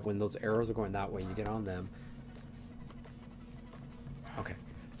sure that when those arrows are going that way, you get on them. Okay,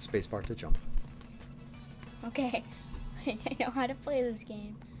 spacebar to jump. Okay. I know how to play this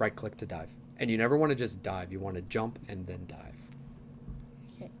game. Right click to dive. And you never want to just dive. You want to jump and then dive.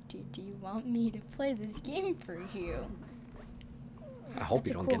 Do you want me to play this game for you? I hope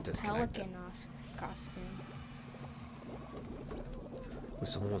That's you a don't cool get disconnected. Pelican costume. Ooh,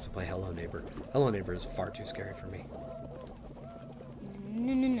 someone wants to play Hello Neighbor. Hello Neighbor is far too scary for me.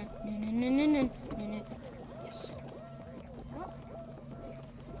 No.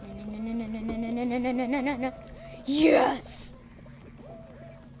 Yes. No. Yes.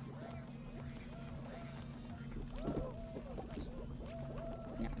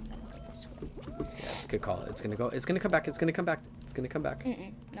 No, I'm gonna play this one. That's a good call. It's gonna go. It's gonna come back. It's gonna come back. It's gonna come back. No,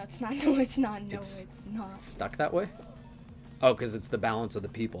 it's not. No, it's not. No, It's it's not. Stuck that way? Oh, because it's the balance of the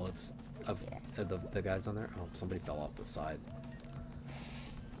people. It's of the guys on there. Oh, somebody fell off the side.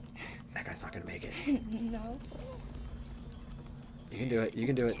 That guy's not gonna make it. No. You can do it. You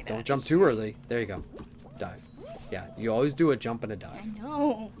can do it. Don't jump too early. There you go. Dive. Yeah, you always do a jump and a dive. I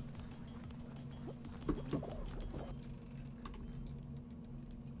know.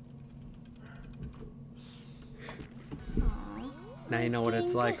 Now you know what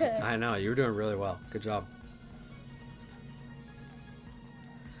it's like. Good. I know. You were doing really well. Good job.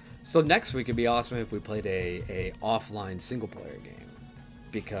 So next week it'd be awesome if we played a offline single player game.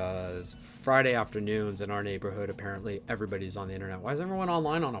 Because Friday afternoons in our neighborhood, apparently everybody's on the internet. Why is everyone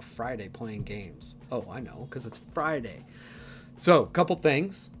online on a Friday playing games? Oh, I know, because it's Friday. So, couple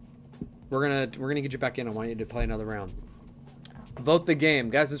things. We're gonna get you back in. I want you to play another round. Vote the game,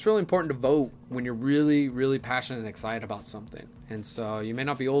 guys. It's really important to vote when you're really, really passionate and excited about something. And so you may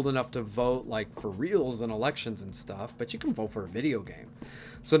not be old enough to vote like for reals and elections and stuff, but you can vote for a video game.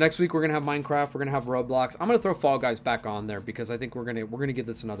 So next week we're gonna have Minecraft, we're gonna have Roblox. I'm gonna throw Fall Guys back on there because I think we're gonna give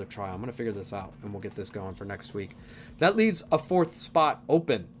this another try. I'm gonna figure this out and we'll get this going for next week. That leaves a 4th spot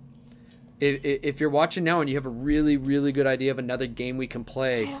open. If you're watching now and you have a really, really good idea of another game we can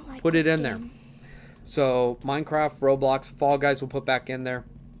play, I don't like put it this in there. game. So Minecraft, Roblox, Fall Guys we'll put back in there.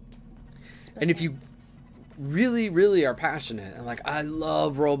 And if you really, really are passionate and like, I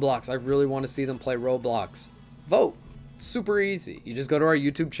love Roblox, I really want to see them play Roblox, vote. Super easy. You just go to our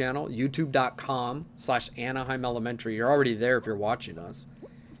YouTube channel, youtube.com/Anaheim Elementary. You're already there if you're watching us.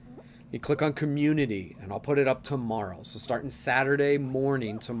 You click on community and I'll put it up tomorrow. So starting Saturday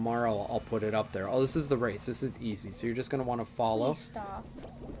morning, tomorrow, I'll put it up there. Oh, this is the race. This is easy. So you're just going to want to follow. Please stop.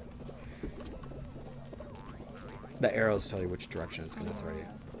 The arrows tell you which direction it's going to throw you.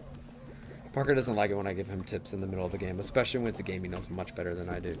 Parker doesn't like it when I give him tips in the middle of a game, especially when it's a game he knows much better than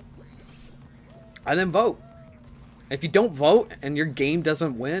I do. And then vote. If you don't vote and your game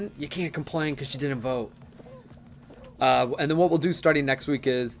doesn't win, you can't complain because you didn't vote. And then what we'll do starting next week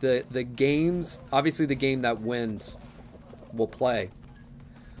is the games, obviously the game that wins we'll play.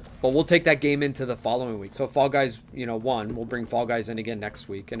 But we'll take that game into the following week. So Fall Guys, won. We'll bring Fall Guys in again next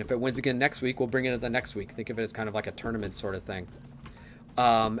week. And if it wins again next week, we'll bring it in the next week. Think of it as kind of like a tournament sort of thing.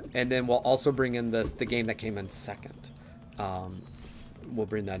 And then we'll also bring in the game that came in second. We'll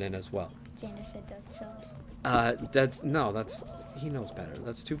bring that in as well. Xander said Dead Cells. No, he knows better.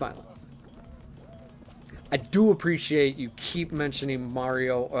 That's too violent. I do appreciate you keep mentioning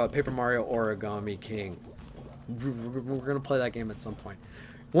Paper Mario Origami King. We're gonna play that game at some point.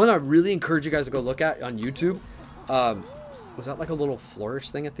 One I really encourage you guys to go look at on YouTube. Was that like a little flourish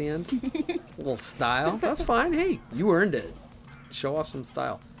thing at the end? A little style? That's fine. Hey, you earned it. Show off some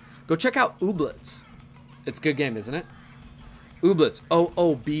style. Go check out Ooblets. It's a good game, isn't it? Ooblets.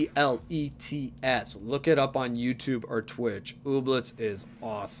 Ooblets. Look it up on YouTube or Twitch. Ooblets is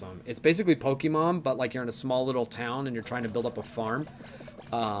awesome. It's basically Pokemon, but like you're in a small little town and you're trying to build up a farm.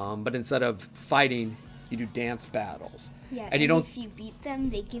 But instead of fighting, you do dance battles. Yeah, and you don't. If you beat them,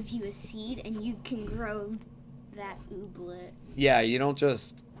 they give you a seed, and you can grow that ooblet. Yeah, you don't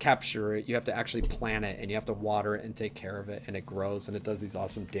just capture it. You have to actually plant it, and you have to water it and take care of it, and it grows, and it does these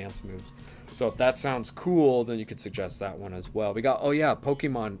awesome dance moves. So if that sounds cool, then you could suggest that one as well. We got,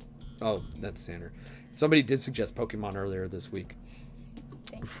 Pokemon. Oh, that's Sander. Somebody did suggest Pokemon earlier this week.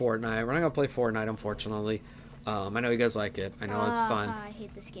 Thanks. Fortnite. We're not going to play Fortnite, unfortunately. I know you guys like it. I know it's fun. I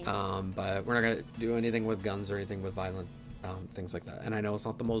hate this game. But we're not going to do anything with guns or anything with violent things like that. And I know it's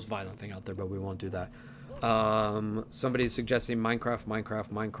not the most violent thing out there, but we won't do that. Somebody's suggesting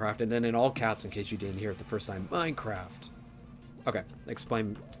Minecraft, and then in all caps, in case you didn't hear it the first time, Minecraft. Okay,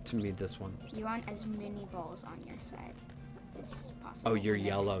 explain to me this one. You want as many balls on your side as possible. Oh, you're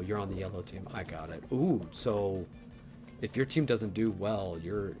yellow. You're on the yellow team. I got it. Ooh, so if your team doesn't do well,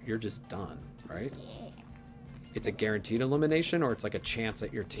 you're just done, right? Yeah. It's a guaranteed elimination, or it's like a chance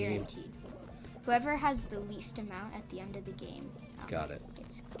at your team? Guaranteed. Whoever has the least amount at the end of the game. Got it.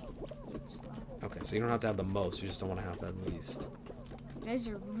 Gets. Okay, so you don't have to have the most. You just don't want to have the least. There's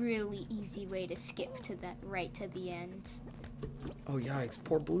a really easy way to skip to that right to the end. Oh yikes!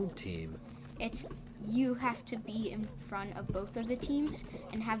 Poor blue team. It's you have to be in front of both of the teams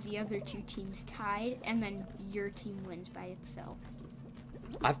and have the other two teams tied, and then your team wins by itself.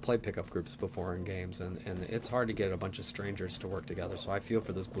 I've played pickup groups before in games, and it's hard to get a bunch of strangers to work together, so I feel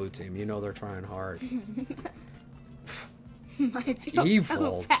for this blue team. You know they're trying hard.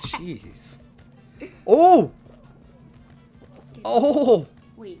 Evil. So Jeez. Oh! Oh!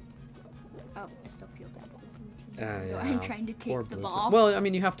 Wait. Oh, I still feel bad for the blue team. So Yeah. I'm trying to Poor take the blue team. ball. Well, I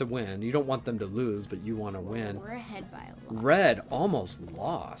mean, you have to win. You don't want them to lose, but you want to win. We're ahead by a lot. Red almost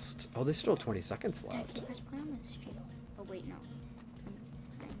lost. Oh, they still have 20 seconds Dad, left. can you guys play on the street? Oh, wait, no.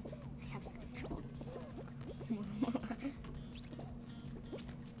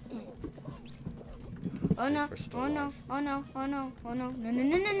 Oh see no. if we're still Oh no. alive. Oh no. Oh no. Oh no. No, no,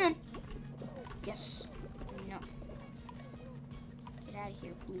 no, no, no. Yes. No. Get out of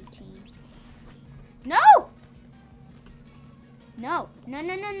here, blue team. No! No. No,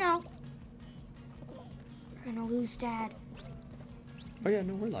 no, no, no. We're gonna lose, Dad. Oh yeah,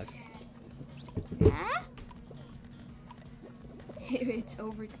 no, we're live. Huh? It's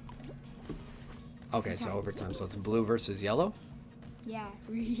overtime. Okay, so overtime. So it's blue versus yellow, Yeah.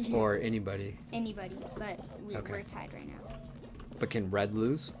 or anybody. Anybody, but Okay. we're tied right now. But can red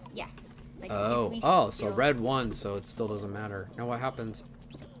lose? Yeah. Like, Oh, if we oh, so steal- red won, so it still doesn't matter. Now what happens?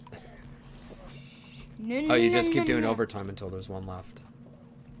 No, no, Oh, you no, just no, keep doing no. overtime until there's one left.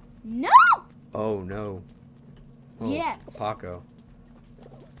 No! Oh no. Oh, Yes. Paco.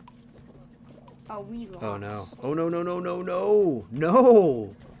 Oh, we lost. Oh no. Oh no no no no no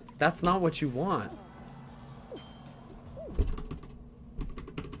no. That's not what you want.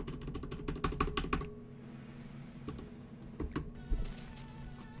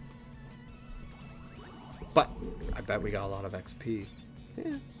 But I bet we got a lot of XP.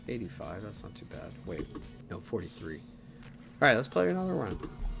 Yeah, 85. That's not too bad. Wait, no, 43. All right, let's play another round.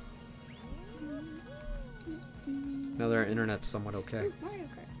 Now that our internet's somewhat okay. Mario Kart.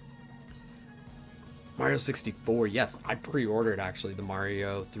 Mario 64, yes. I pre-ordered, actually, the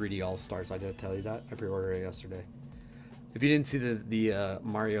Mario 3D All-Stars. I did tell you that. I pre-ordered it yesterday. If you didn't see the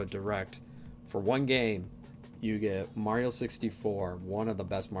Mario Direct, for one game, you get Mario 64, one of the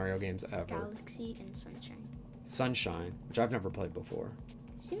best Mario games ever. Galaxy and Sunshine. Sunshine, which I've never played before.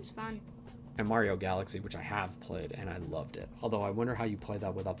 Seems fun. And Mario Galaxy, which I have played, and I loved it. Although I wonder how you play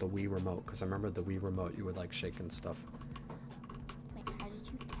that without the Wii Remote, because I remember the Wii Remote, you would, like, shake and stuff. Like, how did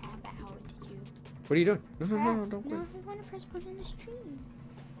you tab? How did you... What are you doing? No, no, no, Tab? no, don't No, quit. I want to press button on the screen.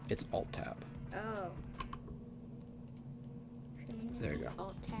 It's Alt-Tab. Oh. There you go.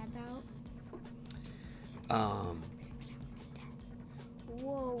 Alt-tab out. Um,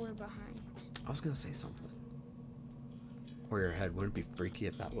 Whoa, we're behind. I was gonna say something. Or your head. Wouldn't it be freaky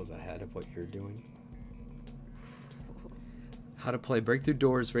if that was ahead of what you're doing? How to play breakthrough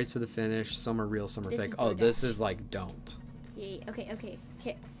doors, race to the finish. Some are real, some are This fake. is Oh, this DoorDash. is like don't. Yeah, okay, okay,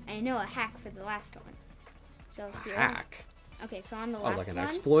 okay. I know a hack for the last one. So if you're Hack. okay, so on the Oh, last like an one,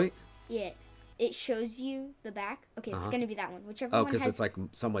 exploit. yeah, it shows you the back. Okay, it's Uh-huh. gonna be that one. Whichever Oh, one because has it's like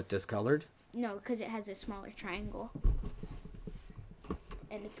somewhat discolored. no, because it has a smaller triangle,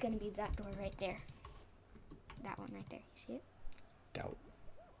 and it's gonna be that door right there. That one right there. You see it? Doubt.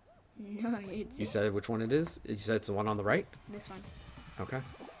 No, it's You said which one it is? You said it's the one on the right. this one. Okay.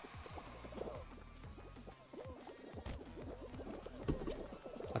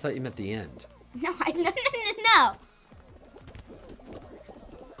 I thought you meant the end. No, no.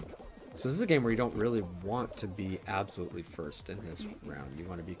 So this is a game where you don't really want to be absolutely first in this round. You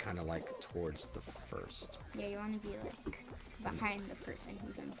want to be kind of like towards the first. Yeah, you want to be like behind the person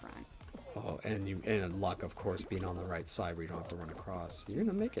who's in front. Oh, and you and luck, of course, being on the right side where you don't have to run across. You're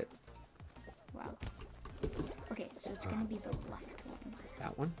gonna make it. Wow. Okay, so it's gonna be the left one.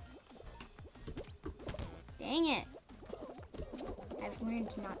 That one. Dang it! I've learned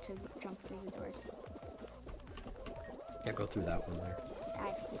not to jump through the doors. Yeah, go through that one there.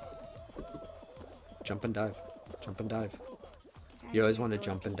 Dive. Jump and dive. Jump and dive. Dive. You always want to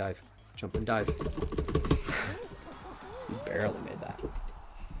jump and dive. Jump and dive. You barely made that.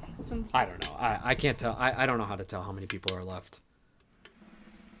 Some I don't know. I can't tell. I don't know how to tell how many people are left.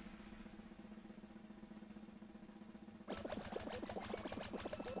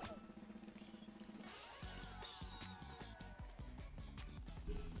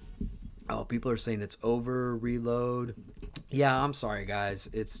 Oh, people are saying it's over, reload. Yeah, I'm sorry guys.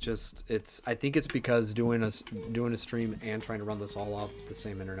 It's just I think it's because doing a stream and trying to run this all off the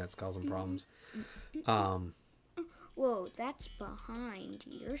same internet's causing problems. Whoa, that's behind.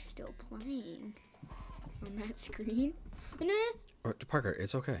 You're still playing on that screen. Or, Parker,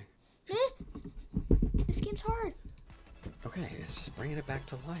 it's okay. This game's hard. Okay, it's just bringing it back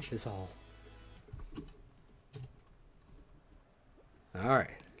to life is all. All right.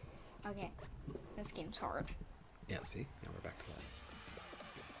 Okay, this game's hard. Yeah, see? Now we're back to life.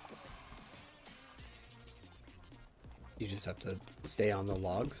 You just have to stay on the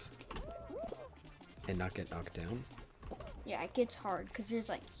logs and not get knocked down. Yeah, it gets hard because there's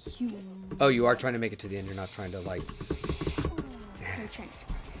like huge. Oh, you are trying to make it to the end. You're not trying to like. We're trying to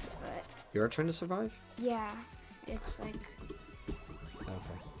survive, but You are trying to survive? yeah, it's like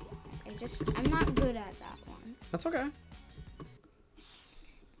Okay. I'm not good at that one. That's okay.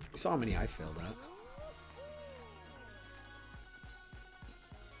 You saw how many I failed at.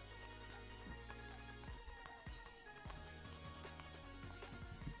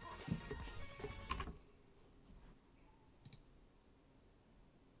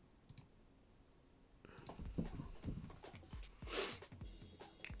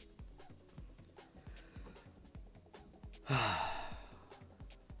 Play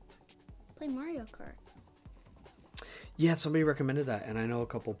Mario Kart. Yeah, somebody recommended that, and I know a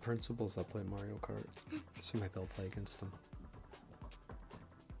couple principals that play Mario Kart, so maybe I'll play against them.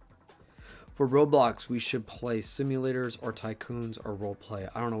 For Roblox, we should play simulators or tycoons or roleplay.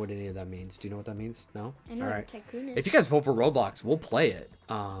 I don't know what any of that means. Do you know what that means? No? I know All what right. Tycoon is. If you guys vote for Roblox, we'll play it.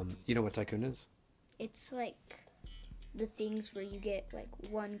 You know what tycoon is? It's like the things where you get like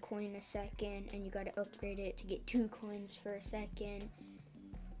 1 coin a second and you gotta upgrade it to get 2 coins for a second.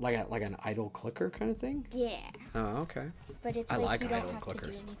 Like an idle clicker kind of thing? Yeah. Oh, okay. But it's I like you don't idle have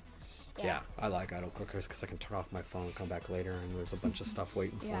clickers. to do any. Yeah, I like idle clickers because I can turn off my phone, come back later, and there's a bunch of stuff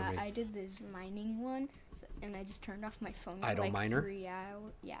waiting for Yeah, me. I did this mining one, and I just turned off my phone for Idle like miner? 3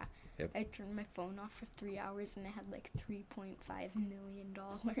 hours. Yeah. Yep. I turned my phone off for 3 hours, and I had like $3.5 million.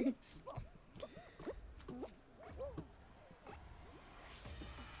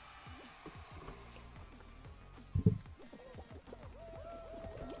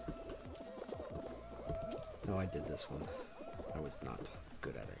 No, I did this one. I was not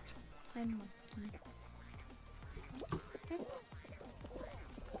good at it. I'm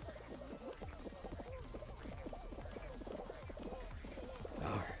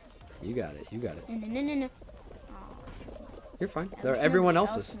Alright. You got it. You got it. No. You're fine. At There, least everyone nobody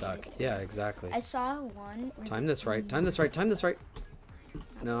else is else stuck. made it. Yeah, exactly. I saw one. where Time the- this right. Time this right. Time this right.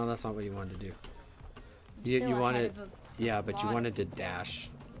 No, that's not what you wanted to do. I'm You still ahead wanted, of a yeah, but you lot. wanted to dash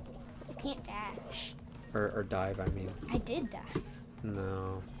You can't dash. or dive. I mean, I did that.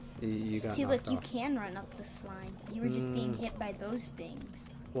 no, you got See, knocked look, you off. can run up the slime. You were just being hit by those things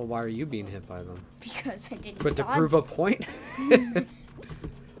Well, why are you being hit by them? because I didn't. But to dodge prove a point.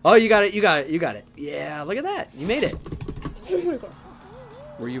 Oh, you got it. You got it. You got it. Yeah, look at that. You made it. Oh my God.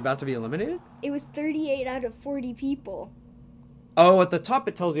 Were you about to be eliminated? It was 38 out of 40 people. Oh, at the top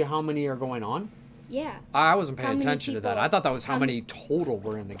it tells you how many are going on. Yeah. I wasn't How paying many attention to that. people- I thought that was how how many total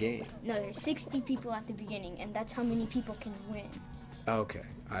were in the game. No, there's 60 people at the beginning, and that's how many people can win. Okay,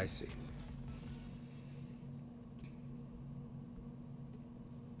 I see.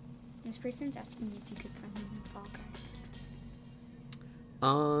 This person's asking me if you could find me in Fall Guys.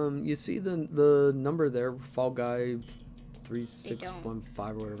 You see the number there, Fall Guy 3615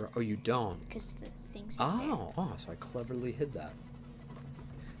 or whatever. Oh, you don't. Because the things are there. Oh, so I cleverly hid that.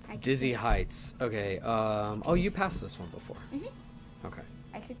 I could Dizzy just- Heights. Okay. Oh, you passed this one before. Mhm. Okay.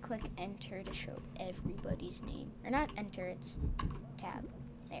 I could click enter to show everybody's name. Or not enter, it's tab.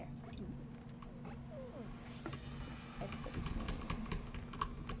 There. Everybody's name.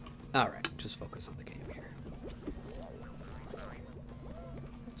 All right. Just focus on the game here.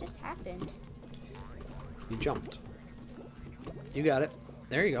 What just happened? You jumped. You got it.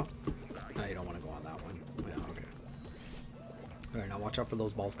 There you go. No, you don't want to go on that one. Yeah, okay. All right, now watch out for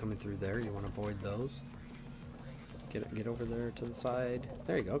those balls coming through there. You want to avoid those. Get over there to the side.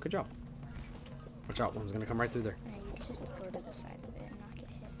 There you go. Good job. Watch out. One's going to come right through there. You can just go to the side of it and not get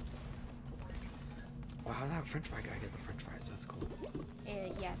hit. Wow, how did that French fry guy get the French fries? That's cool.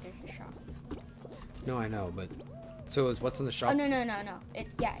 Yeah, there's a shop. No, I know, but... So is what's in the shop? Oh, no.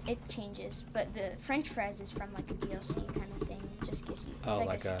 It changes. But the French fries is from like a DLC kind of thing. It just gives you, it's like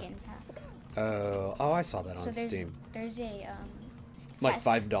like a a- skin pack. Oh, I saw that on So Steam. there's a, Like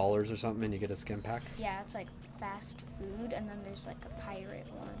fast- $5 or something, and you get a skin pack. Yeah, it's like fast food, and then there's like a pirate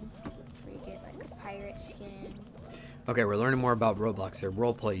one where you get like a pirate skin. Okay, we're learning more about Roblox here.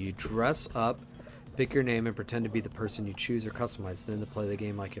 Roleplay. You dress up, pick your name, and pretend to be the person you choose or customize. Then to play the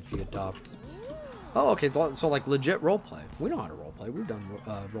game like if you adopt. Oh, okay. So like legit roleplay. We know how to roleplay. We've done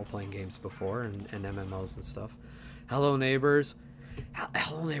role-playing games before and MMOs and stuff. Hello Neighbors.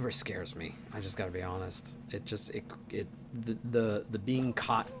 Hello Neighbors scares me. I just gotta be honest. The being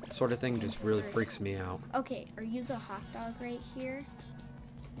caught sort of thing just really freaks me out. Okay, are you the hot dog right here?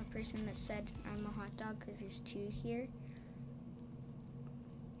 The person that said I'm a hot dog because there's 2 here.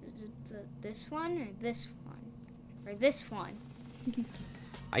 Is it this one or this one? Or this one?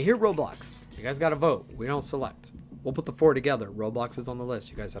 I hear Roblox. You guys gotta vote. We don't select. We'll put the 4 together. Roblox is on the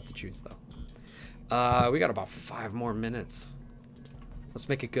list. You guys have to choose though. We got about 5 more minutes. Let's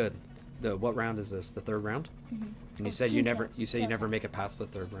make it good. What round is this? The 3rd round? Mm-hmm. And you Oh, said you team never kill. you say you Kill never time. make it past the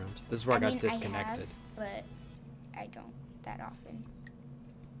 3rd round. This is where I got disconnected. I have, but I don't that often.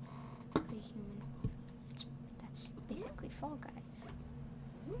 Play human. That's basically Fall Guys.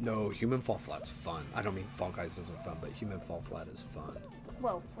 No, Human Fall Flat's fun. I don't mean Fall Guys isn't fun, but Human Fall Flat is fun.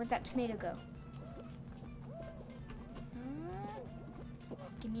 Whoa, where'd that tomato go?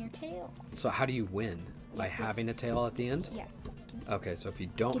 Give me your tail. So how do you win? By have to- having a tail at the end? Yeah. Okay, so if you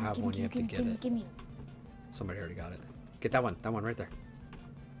don't have one, you have to get it. Give me. Somebody already got it. Get that one right there.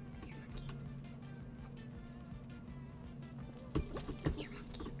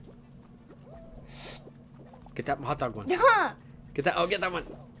 Get that hot dog one. Dang Get that. Oh, get that one.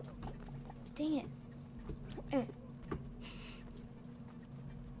 it. I'm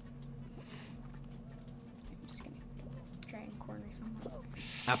just gonna try and corner someone.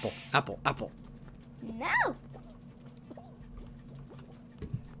 Apple. Apple. Apple. No!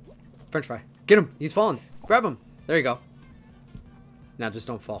 French fry. Get him. He's falling. Grab him. There you go. Now just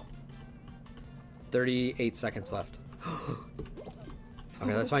don't fall. 38 seconds left.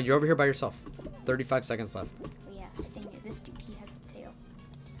 Okay, that's fine. You're over here by yourself. 35 seconds left. Oh, yeah, sting it. This dude, he has a tail.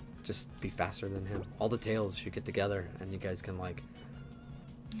 Just be faster than him. All the tails should get together and you guys can like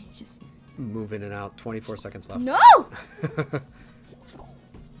Just... move in and out. 24 seconds left. No!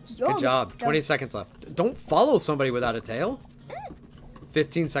 Good job. 20 seconds left. Don't follow somebody without a tail.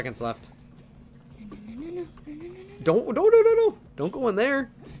 15 seconds left. Don't go in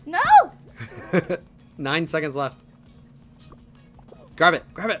there. No! 9 seconds left. Grab it.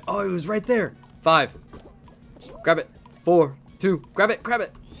 Grab it. Oh, it was right there. 5. Grab it. 4, 2. Grab it. Grab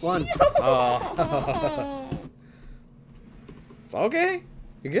it. 1. Oh. It's okay.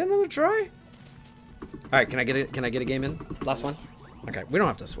 You get another try. All right. Can I get it? Can I get a game in? Last one. Okay. We don't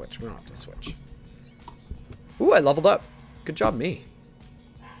have to switch. We don't have to switch. Ooh, I leveled up. Good job, me.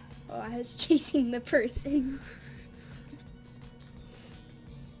 Oh, I was chasing the person.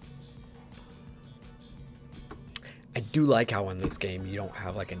 I do like how in this game you don't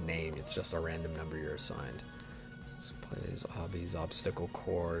have like a name. It's just a random number you're assigned. Let's play these hobbies, obstacle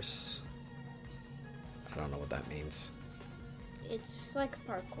course. I don't know what that means. It's like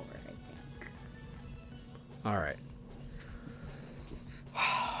parkour, I think. All right.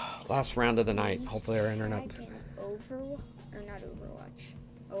 Last round of the night. Hopefully our internet. Not Overwatch.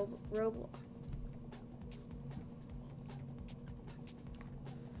 Oh, Roblox.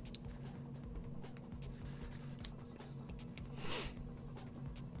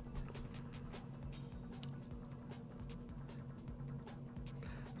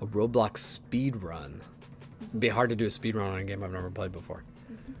 A Roblox speed run. It'd be hard to do a speed run on a game I've never played before.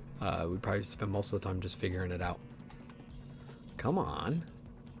 We'd probably spend most of the time just figuring it out. Come on.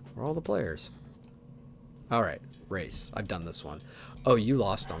 Where are all the players? All right. Race. I've done this one. Oh, you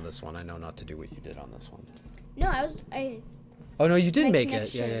lost on this one. I know not to do what you did on this one. No, Oh, no, you did My make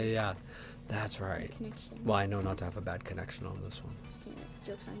it. connection. Yeah. That's right. connection. Well, I know not to have a bad connection on this one. Yeah,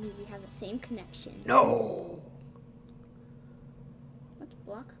 joke's on you, we have the same connection. No! What's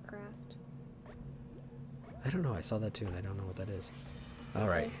Blockcraft? I don't know. I saw that too, and I don't know what that is. All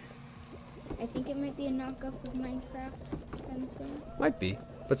right. I think it might be a knockoff of Minecraft kind of thing. Might be.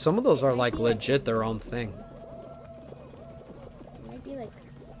 But some of those are like might be like- legit their own thing. It might be like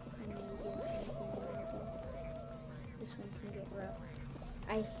Unreal kind of thing, whatever. This one can get rough.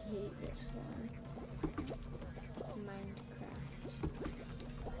 I hate this one. Minecraft.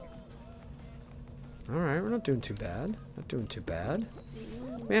 All right, we're not doing too bad. Not doing too bad.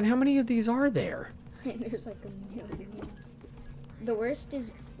 Man, how many of these are there? There's like a million. The worst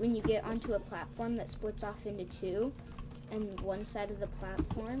is when you get onto a platform that splits off into two, and one side of the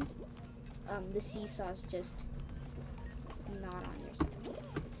platform, the seesaw's just not on your side.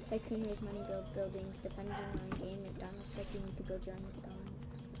 Tycoon raise money, build buildings. Depending on game, it done with tycoon, you can build your own McDonald's.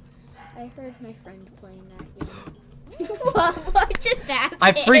 I heard my friend playing that game. what just happened?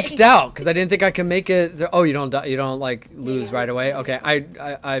 I freaked out because I didn't think I could make it. Oh, you don't die, you don't like lose Yeah. right away. Okay,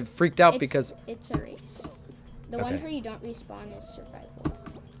 I freaked out because it's a race. The Okay. ones where you don't respawn is survival.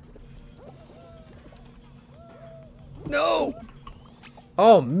 no.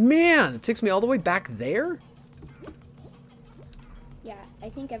 Oh man, it takes me all the way back there. Yeah, I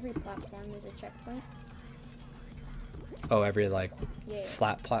think every platform is a checkpoint. Oh, every like Yeah.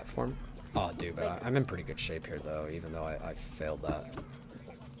 flat platform. Oh, dude, but Like- I'm in pretty good shape here though, even though I failed that.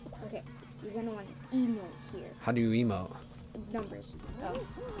 Okay, you're gonna want to emote here. How do you emote? Numbers. Oh,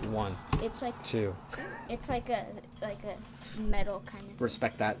 1, it's like 2. a metal kind of.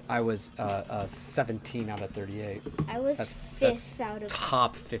 Respect that. I was 17 out of 38. I was that's fifth out of.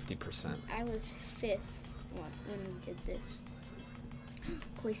 Top 50%. I was fifth when we did this.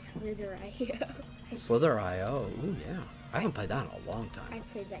 Play Slither.io. Slither.io. Ooh, yeah. I haven't played that in a long I time.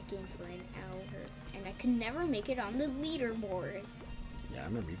 played that game for an hour, and I could never make it on the leaderboard. Yeah, I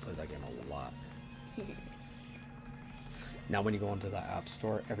remember you played that game a lot. Now when you go into the app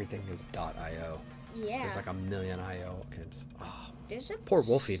store, everything is .io. Yeah. There's like a million IO games. Oh, There's a poor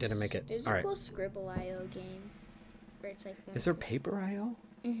Wolfie didn't make it. There's All a right. cool Scribble.io game where it's like. Is there Paper.io?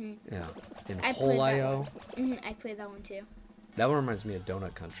 Mhm. Yeah. And I played that Whole.io. I played that one too. That one reminds me of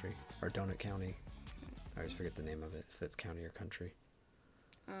Donut Country or Donut County. I always forget the name of it, if it's county or country.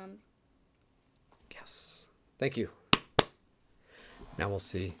 Yes. Thank you. Now we'll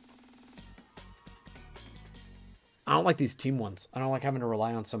see. I don't like these team ones. I don't like having to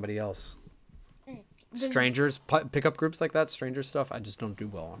rely on somebody else. There's- Strangers, pickup groups like that, stranger stuff, I just don't do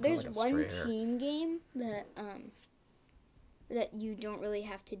well on. There's like a one stray hair. team game that you don't really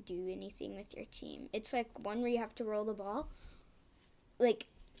have to do anything with your team. It's like one where you have to roll the ball. Like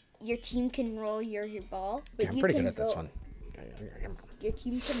your team can roll your ball, but Okay, I'm you pretty can good at this go- one. Your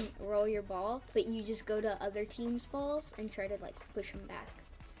team can roll your ball, but you just go to other teams' balls and try to like push them back.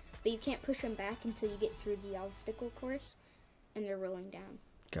 But you can't push them back until you get through the obstacle course, and they're rolling down.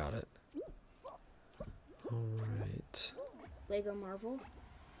 Got it. All right. Lego Marvel.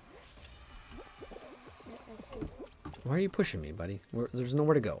 Why are you pushing me, buddy? There's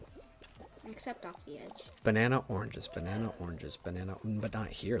nowhere to go. Except off the edge. Banana, oranges, banana, oranges, banana. But not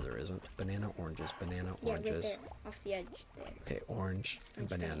here, there isn't. Banana, oranges, banana, Yeah, right oranges. there, off the edge there. Okay, orange and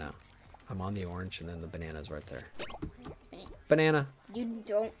banana. I'm on the orange, and then the banana's right there. Banana. Banana. You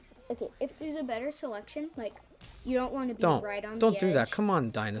don't. Okay, if there's a better selection, like you don't want to be Don't. right on Don't the do edge. that. Come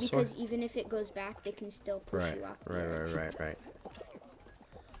on, dinosaur. Because even if it goes back, they can still push Right, you off the right, edge. right.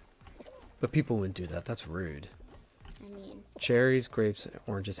 But people wouldn't do that. That's rude. I mean, Cherries, grapes,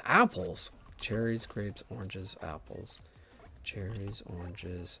 oranges, apples. Cherries, grapes, oranges, apples. Cherries,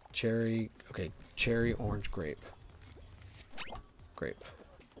 oranges, cherry. Okay, cherry, orange, grape. Grape.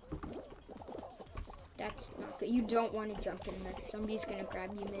 that's not good. You don't want to jump in there. Somebody's gonna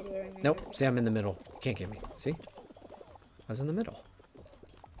grab you midair. And Nope. See, I'm in the middle. Can't get me. See? I was in the middle.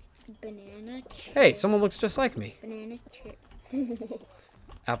 Banana. Hey, someone looks just like me. Banana chip.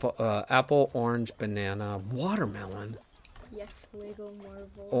 Apple, orange, banana, watermelon. Yes, Lego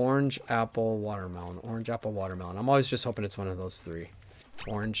Marvel. Orange, apple, watermelon. Orange, apple, watermelon. I'm always just hoping it's one of those three.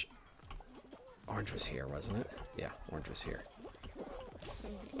 Orange. Orange was here, wasn't it? Yeah, orange was here.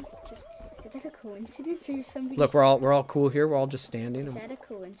 Somebody just. Is that a coincidence or somebody? Look, we're all cool here. We're all just standing. Is that a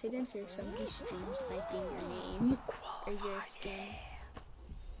coincidence or somebody streams liking your name or your skin?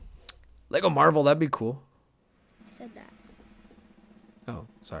 Lego Marvel, that'd be cool. I said that. Oh,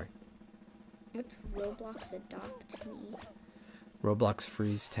 sorry. What's Roblox Adopt Me? Roblox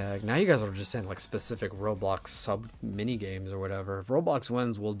freeze tag. Now you guys are just saying like specific Roblox sub mini games or whatever. If Roblox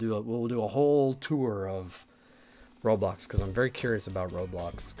wins, we'll do a whole tour of Roblox because I'm very curious about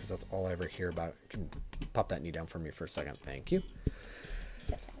Roblox because that's all I ever hear about. Can you pop that knee down for me for a second? Thank you.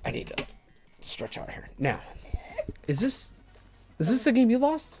 I need to stretch out here. Now, is this the game you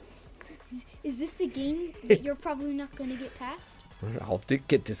lost? Is this the game that you're probably not going to get past? I'll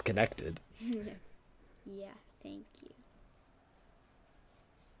get disconnected. Yeah, thank you.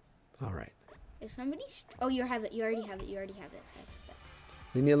 All right. Is somebody? Oh, you have it. You already have it. You already have it. That's best.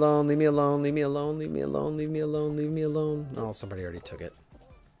 Leave me alone, leave me alone, leave me alone, leave me alone, leave me alone, leave me alone. Oh, somebody already took it.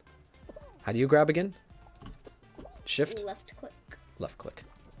 How do you grab again? Shift? Left click. Left click.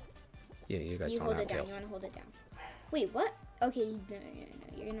 Yeah, you guys You don't hold have it down. tails. You want to hold it down. Wait, what? Okay, no.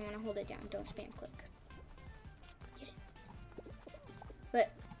 You're gonna want to hold it down. Don't spam click. Get it.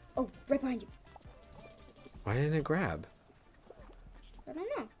 But oh, right behind you. Why didn't it grab? I don't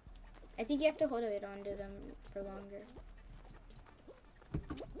know. I think you have to hold it onto them for longer.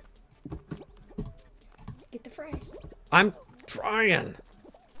 Get the fries. I'm trying.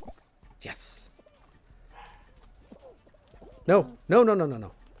 Yes. No. No, no, no, no,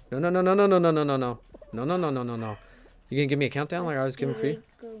 no. No, no, no, no, no, no, no, no, no, no. No, no, no, no, no, no. You gonna give me a countdown like I was giving for you?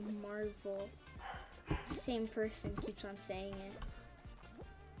 Lego Marvel. Same person keeps on saying it.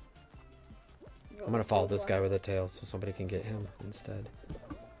 I'm gonna follow this guy with a tail so somebody can get him instead.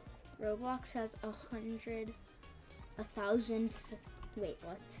 Roblox has 1,000. Wait,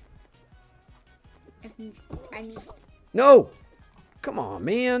 what? I'm just. No! Come on,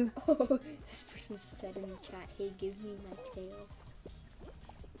 man. Oh, this person just said in the chat, "Hey, give me my tail."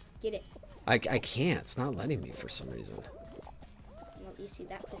 Get it? I can't. It's not letting me for some reason. Well, you see,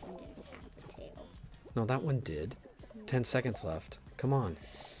 that person didn't have the tail. No, that one did. 10 seconds left. Come on.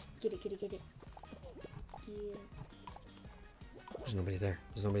 Get it, get it, get it. Yeah. There's nobody there.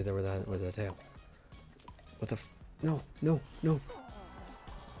 There's nobody there with a tail. What the No, no, no.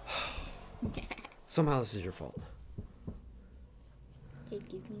 Somehow this is your fault. Hey,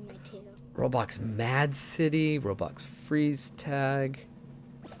 give me my tail. Roblox Mad City. Roblox Freeze Tag.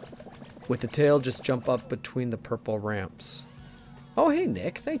 With the tail, just jump up between the purple ramps. Oh, hey,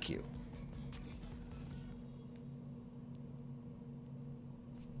 Nick. Thank you.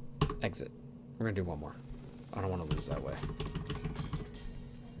 Exit. We're going to do one more. I don't want to lose that way.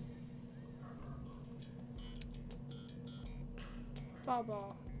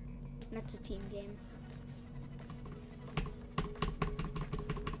 Ball. That's a team game.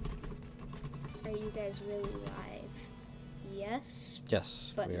 Are you guys really live? Yes.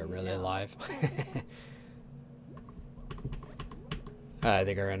 Yes, But we are really no. live. I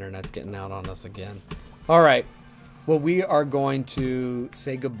think our internet's getting out on us again. All right. Well, we are going to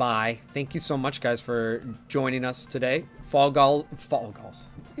say goodbye. Thank you so much, guys, for joining us today. Fall Gulls.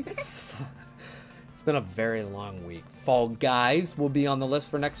 It's been a very long week. Fall Guys will be on the list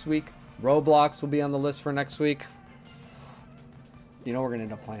for next week. Roblox will be on the list for next week. You know we're going to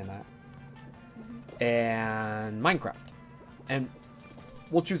end up playing that. And Minecraft. And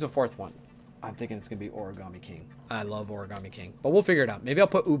we'll choose a fourth one. I'm thinking it's going to be Origami King. I love Origami King. But we'll figure it out. Maybe I'll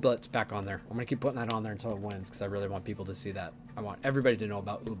put Ooblets back on there. I'm going to keep putting that on there until it wins because I really want people to see that. I want everybody to know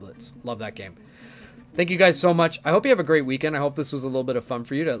about Ooblets. Love that game. Thank you guys so much. I hope you have a great weekend. I hope this was a little bit of fun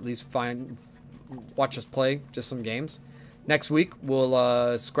for you to at least watch us play just some games. Next week,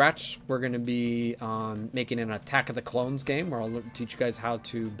 we'll Scratch. We're going to be making an Attack of the Clones game where I'll teach you guys how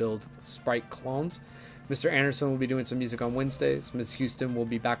to build sprite clones. Mr. Anderson will be doing some music on Wednesdays. Ms. Houston will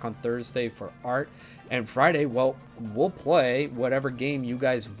be back on Thursday for art. And Friday, well, we'll play whatever game you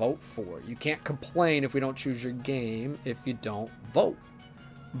guys vote for. You can't complain if we don't choose your game if you don't vote.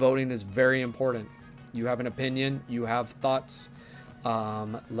 Voting is very important. You have an opinion. You have thoughts.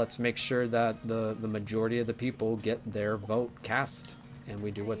 Let's make sure that the majority of the people get their vote cast and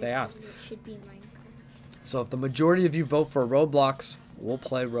we do what they ask. It should be Minecraft. So if the majority of you vote for Roblox, we'll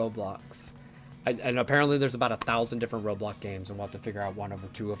play Roblox. And apparently there's about 1,000 different Roblox games, and we'll have to figure out one or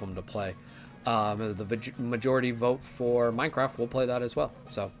two of them to play. The majority vote for Minecraft, we'll play that as well.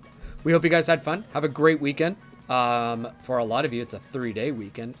 So we hope you guys had fun. Have a great weekend. For a lot of you, it's a 3-day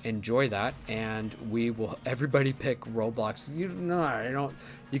weekend. Enjoy that, and everybody pick Roblox.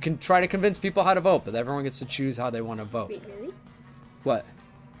 You can try to convince people how to vote, but everyone gets to choose how they want to vote. Wait, really? What?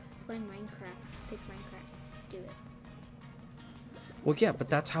 Play Minecraft. Pick Minecraft. Do it. Well, yeah, but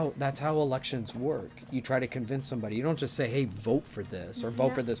that's how elections work. You try to convince somebody. You don't just say, "Hey, vote for this" or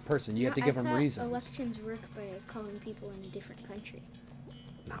 "Vote for this person." You have to give them reasons. Elections work by calling people in a different country.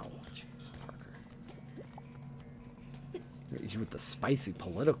 No, jeez, Parker. You with the spicy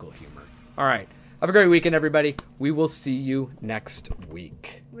political humor. All right, have a great weekend, everybody. We will see you next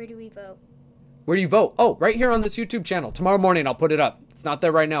week. Where do we vote? Where do you vote? Oh, right here on this YouTube channel. Tomorrow morning, I'll put it up. It's not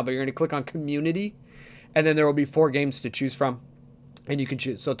there right now, but you're going to click on Community, and then there will be 4 games to choose from. And you can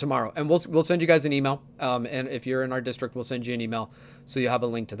choose. So tomorrow. And we'll send you guys an email. And if you're in our district, we'll send you an email. So you'll have a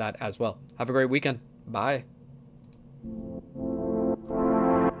link to that as well. Have a great weekend. Bye.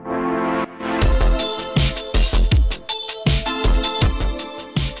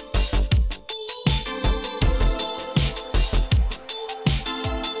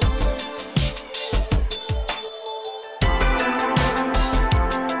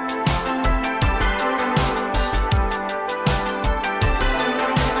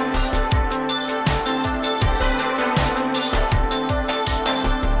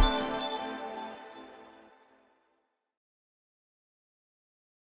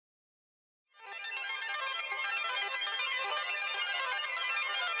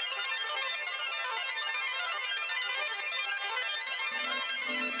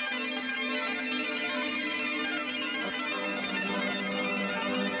 Thank you.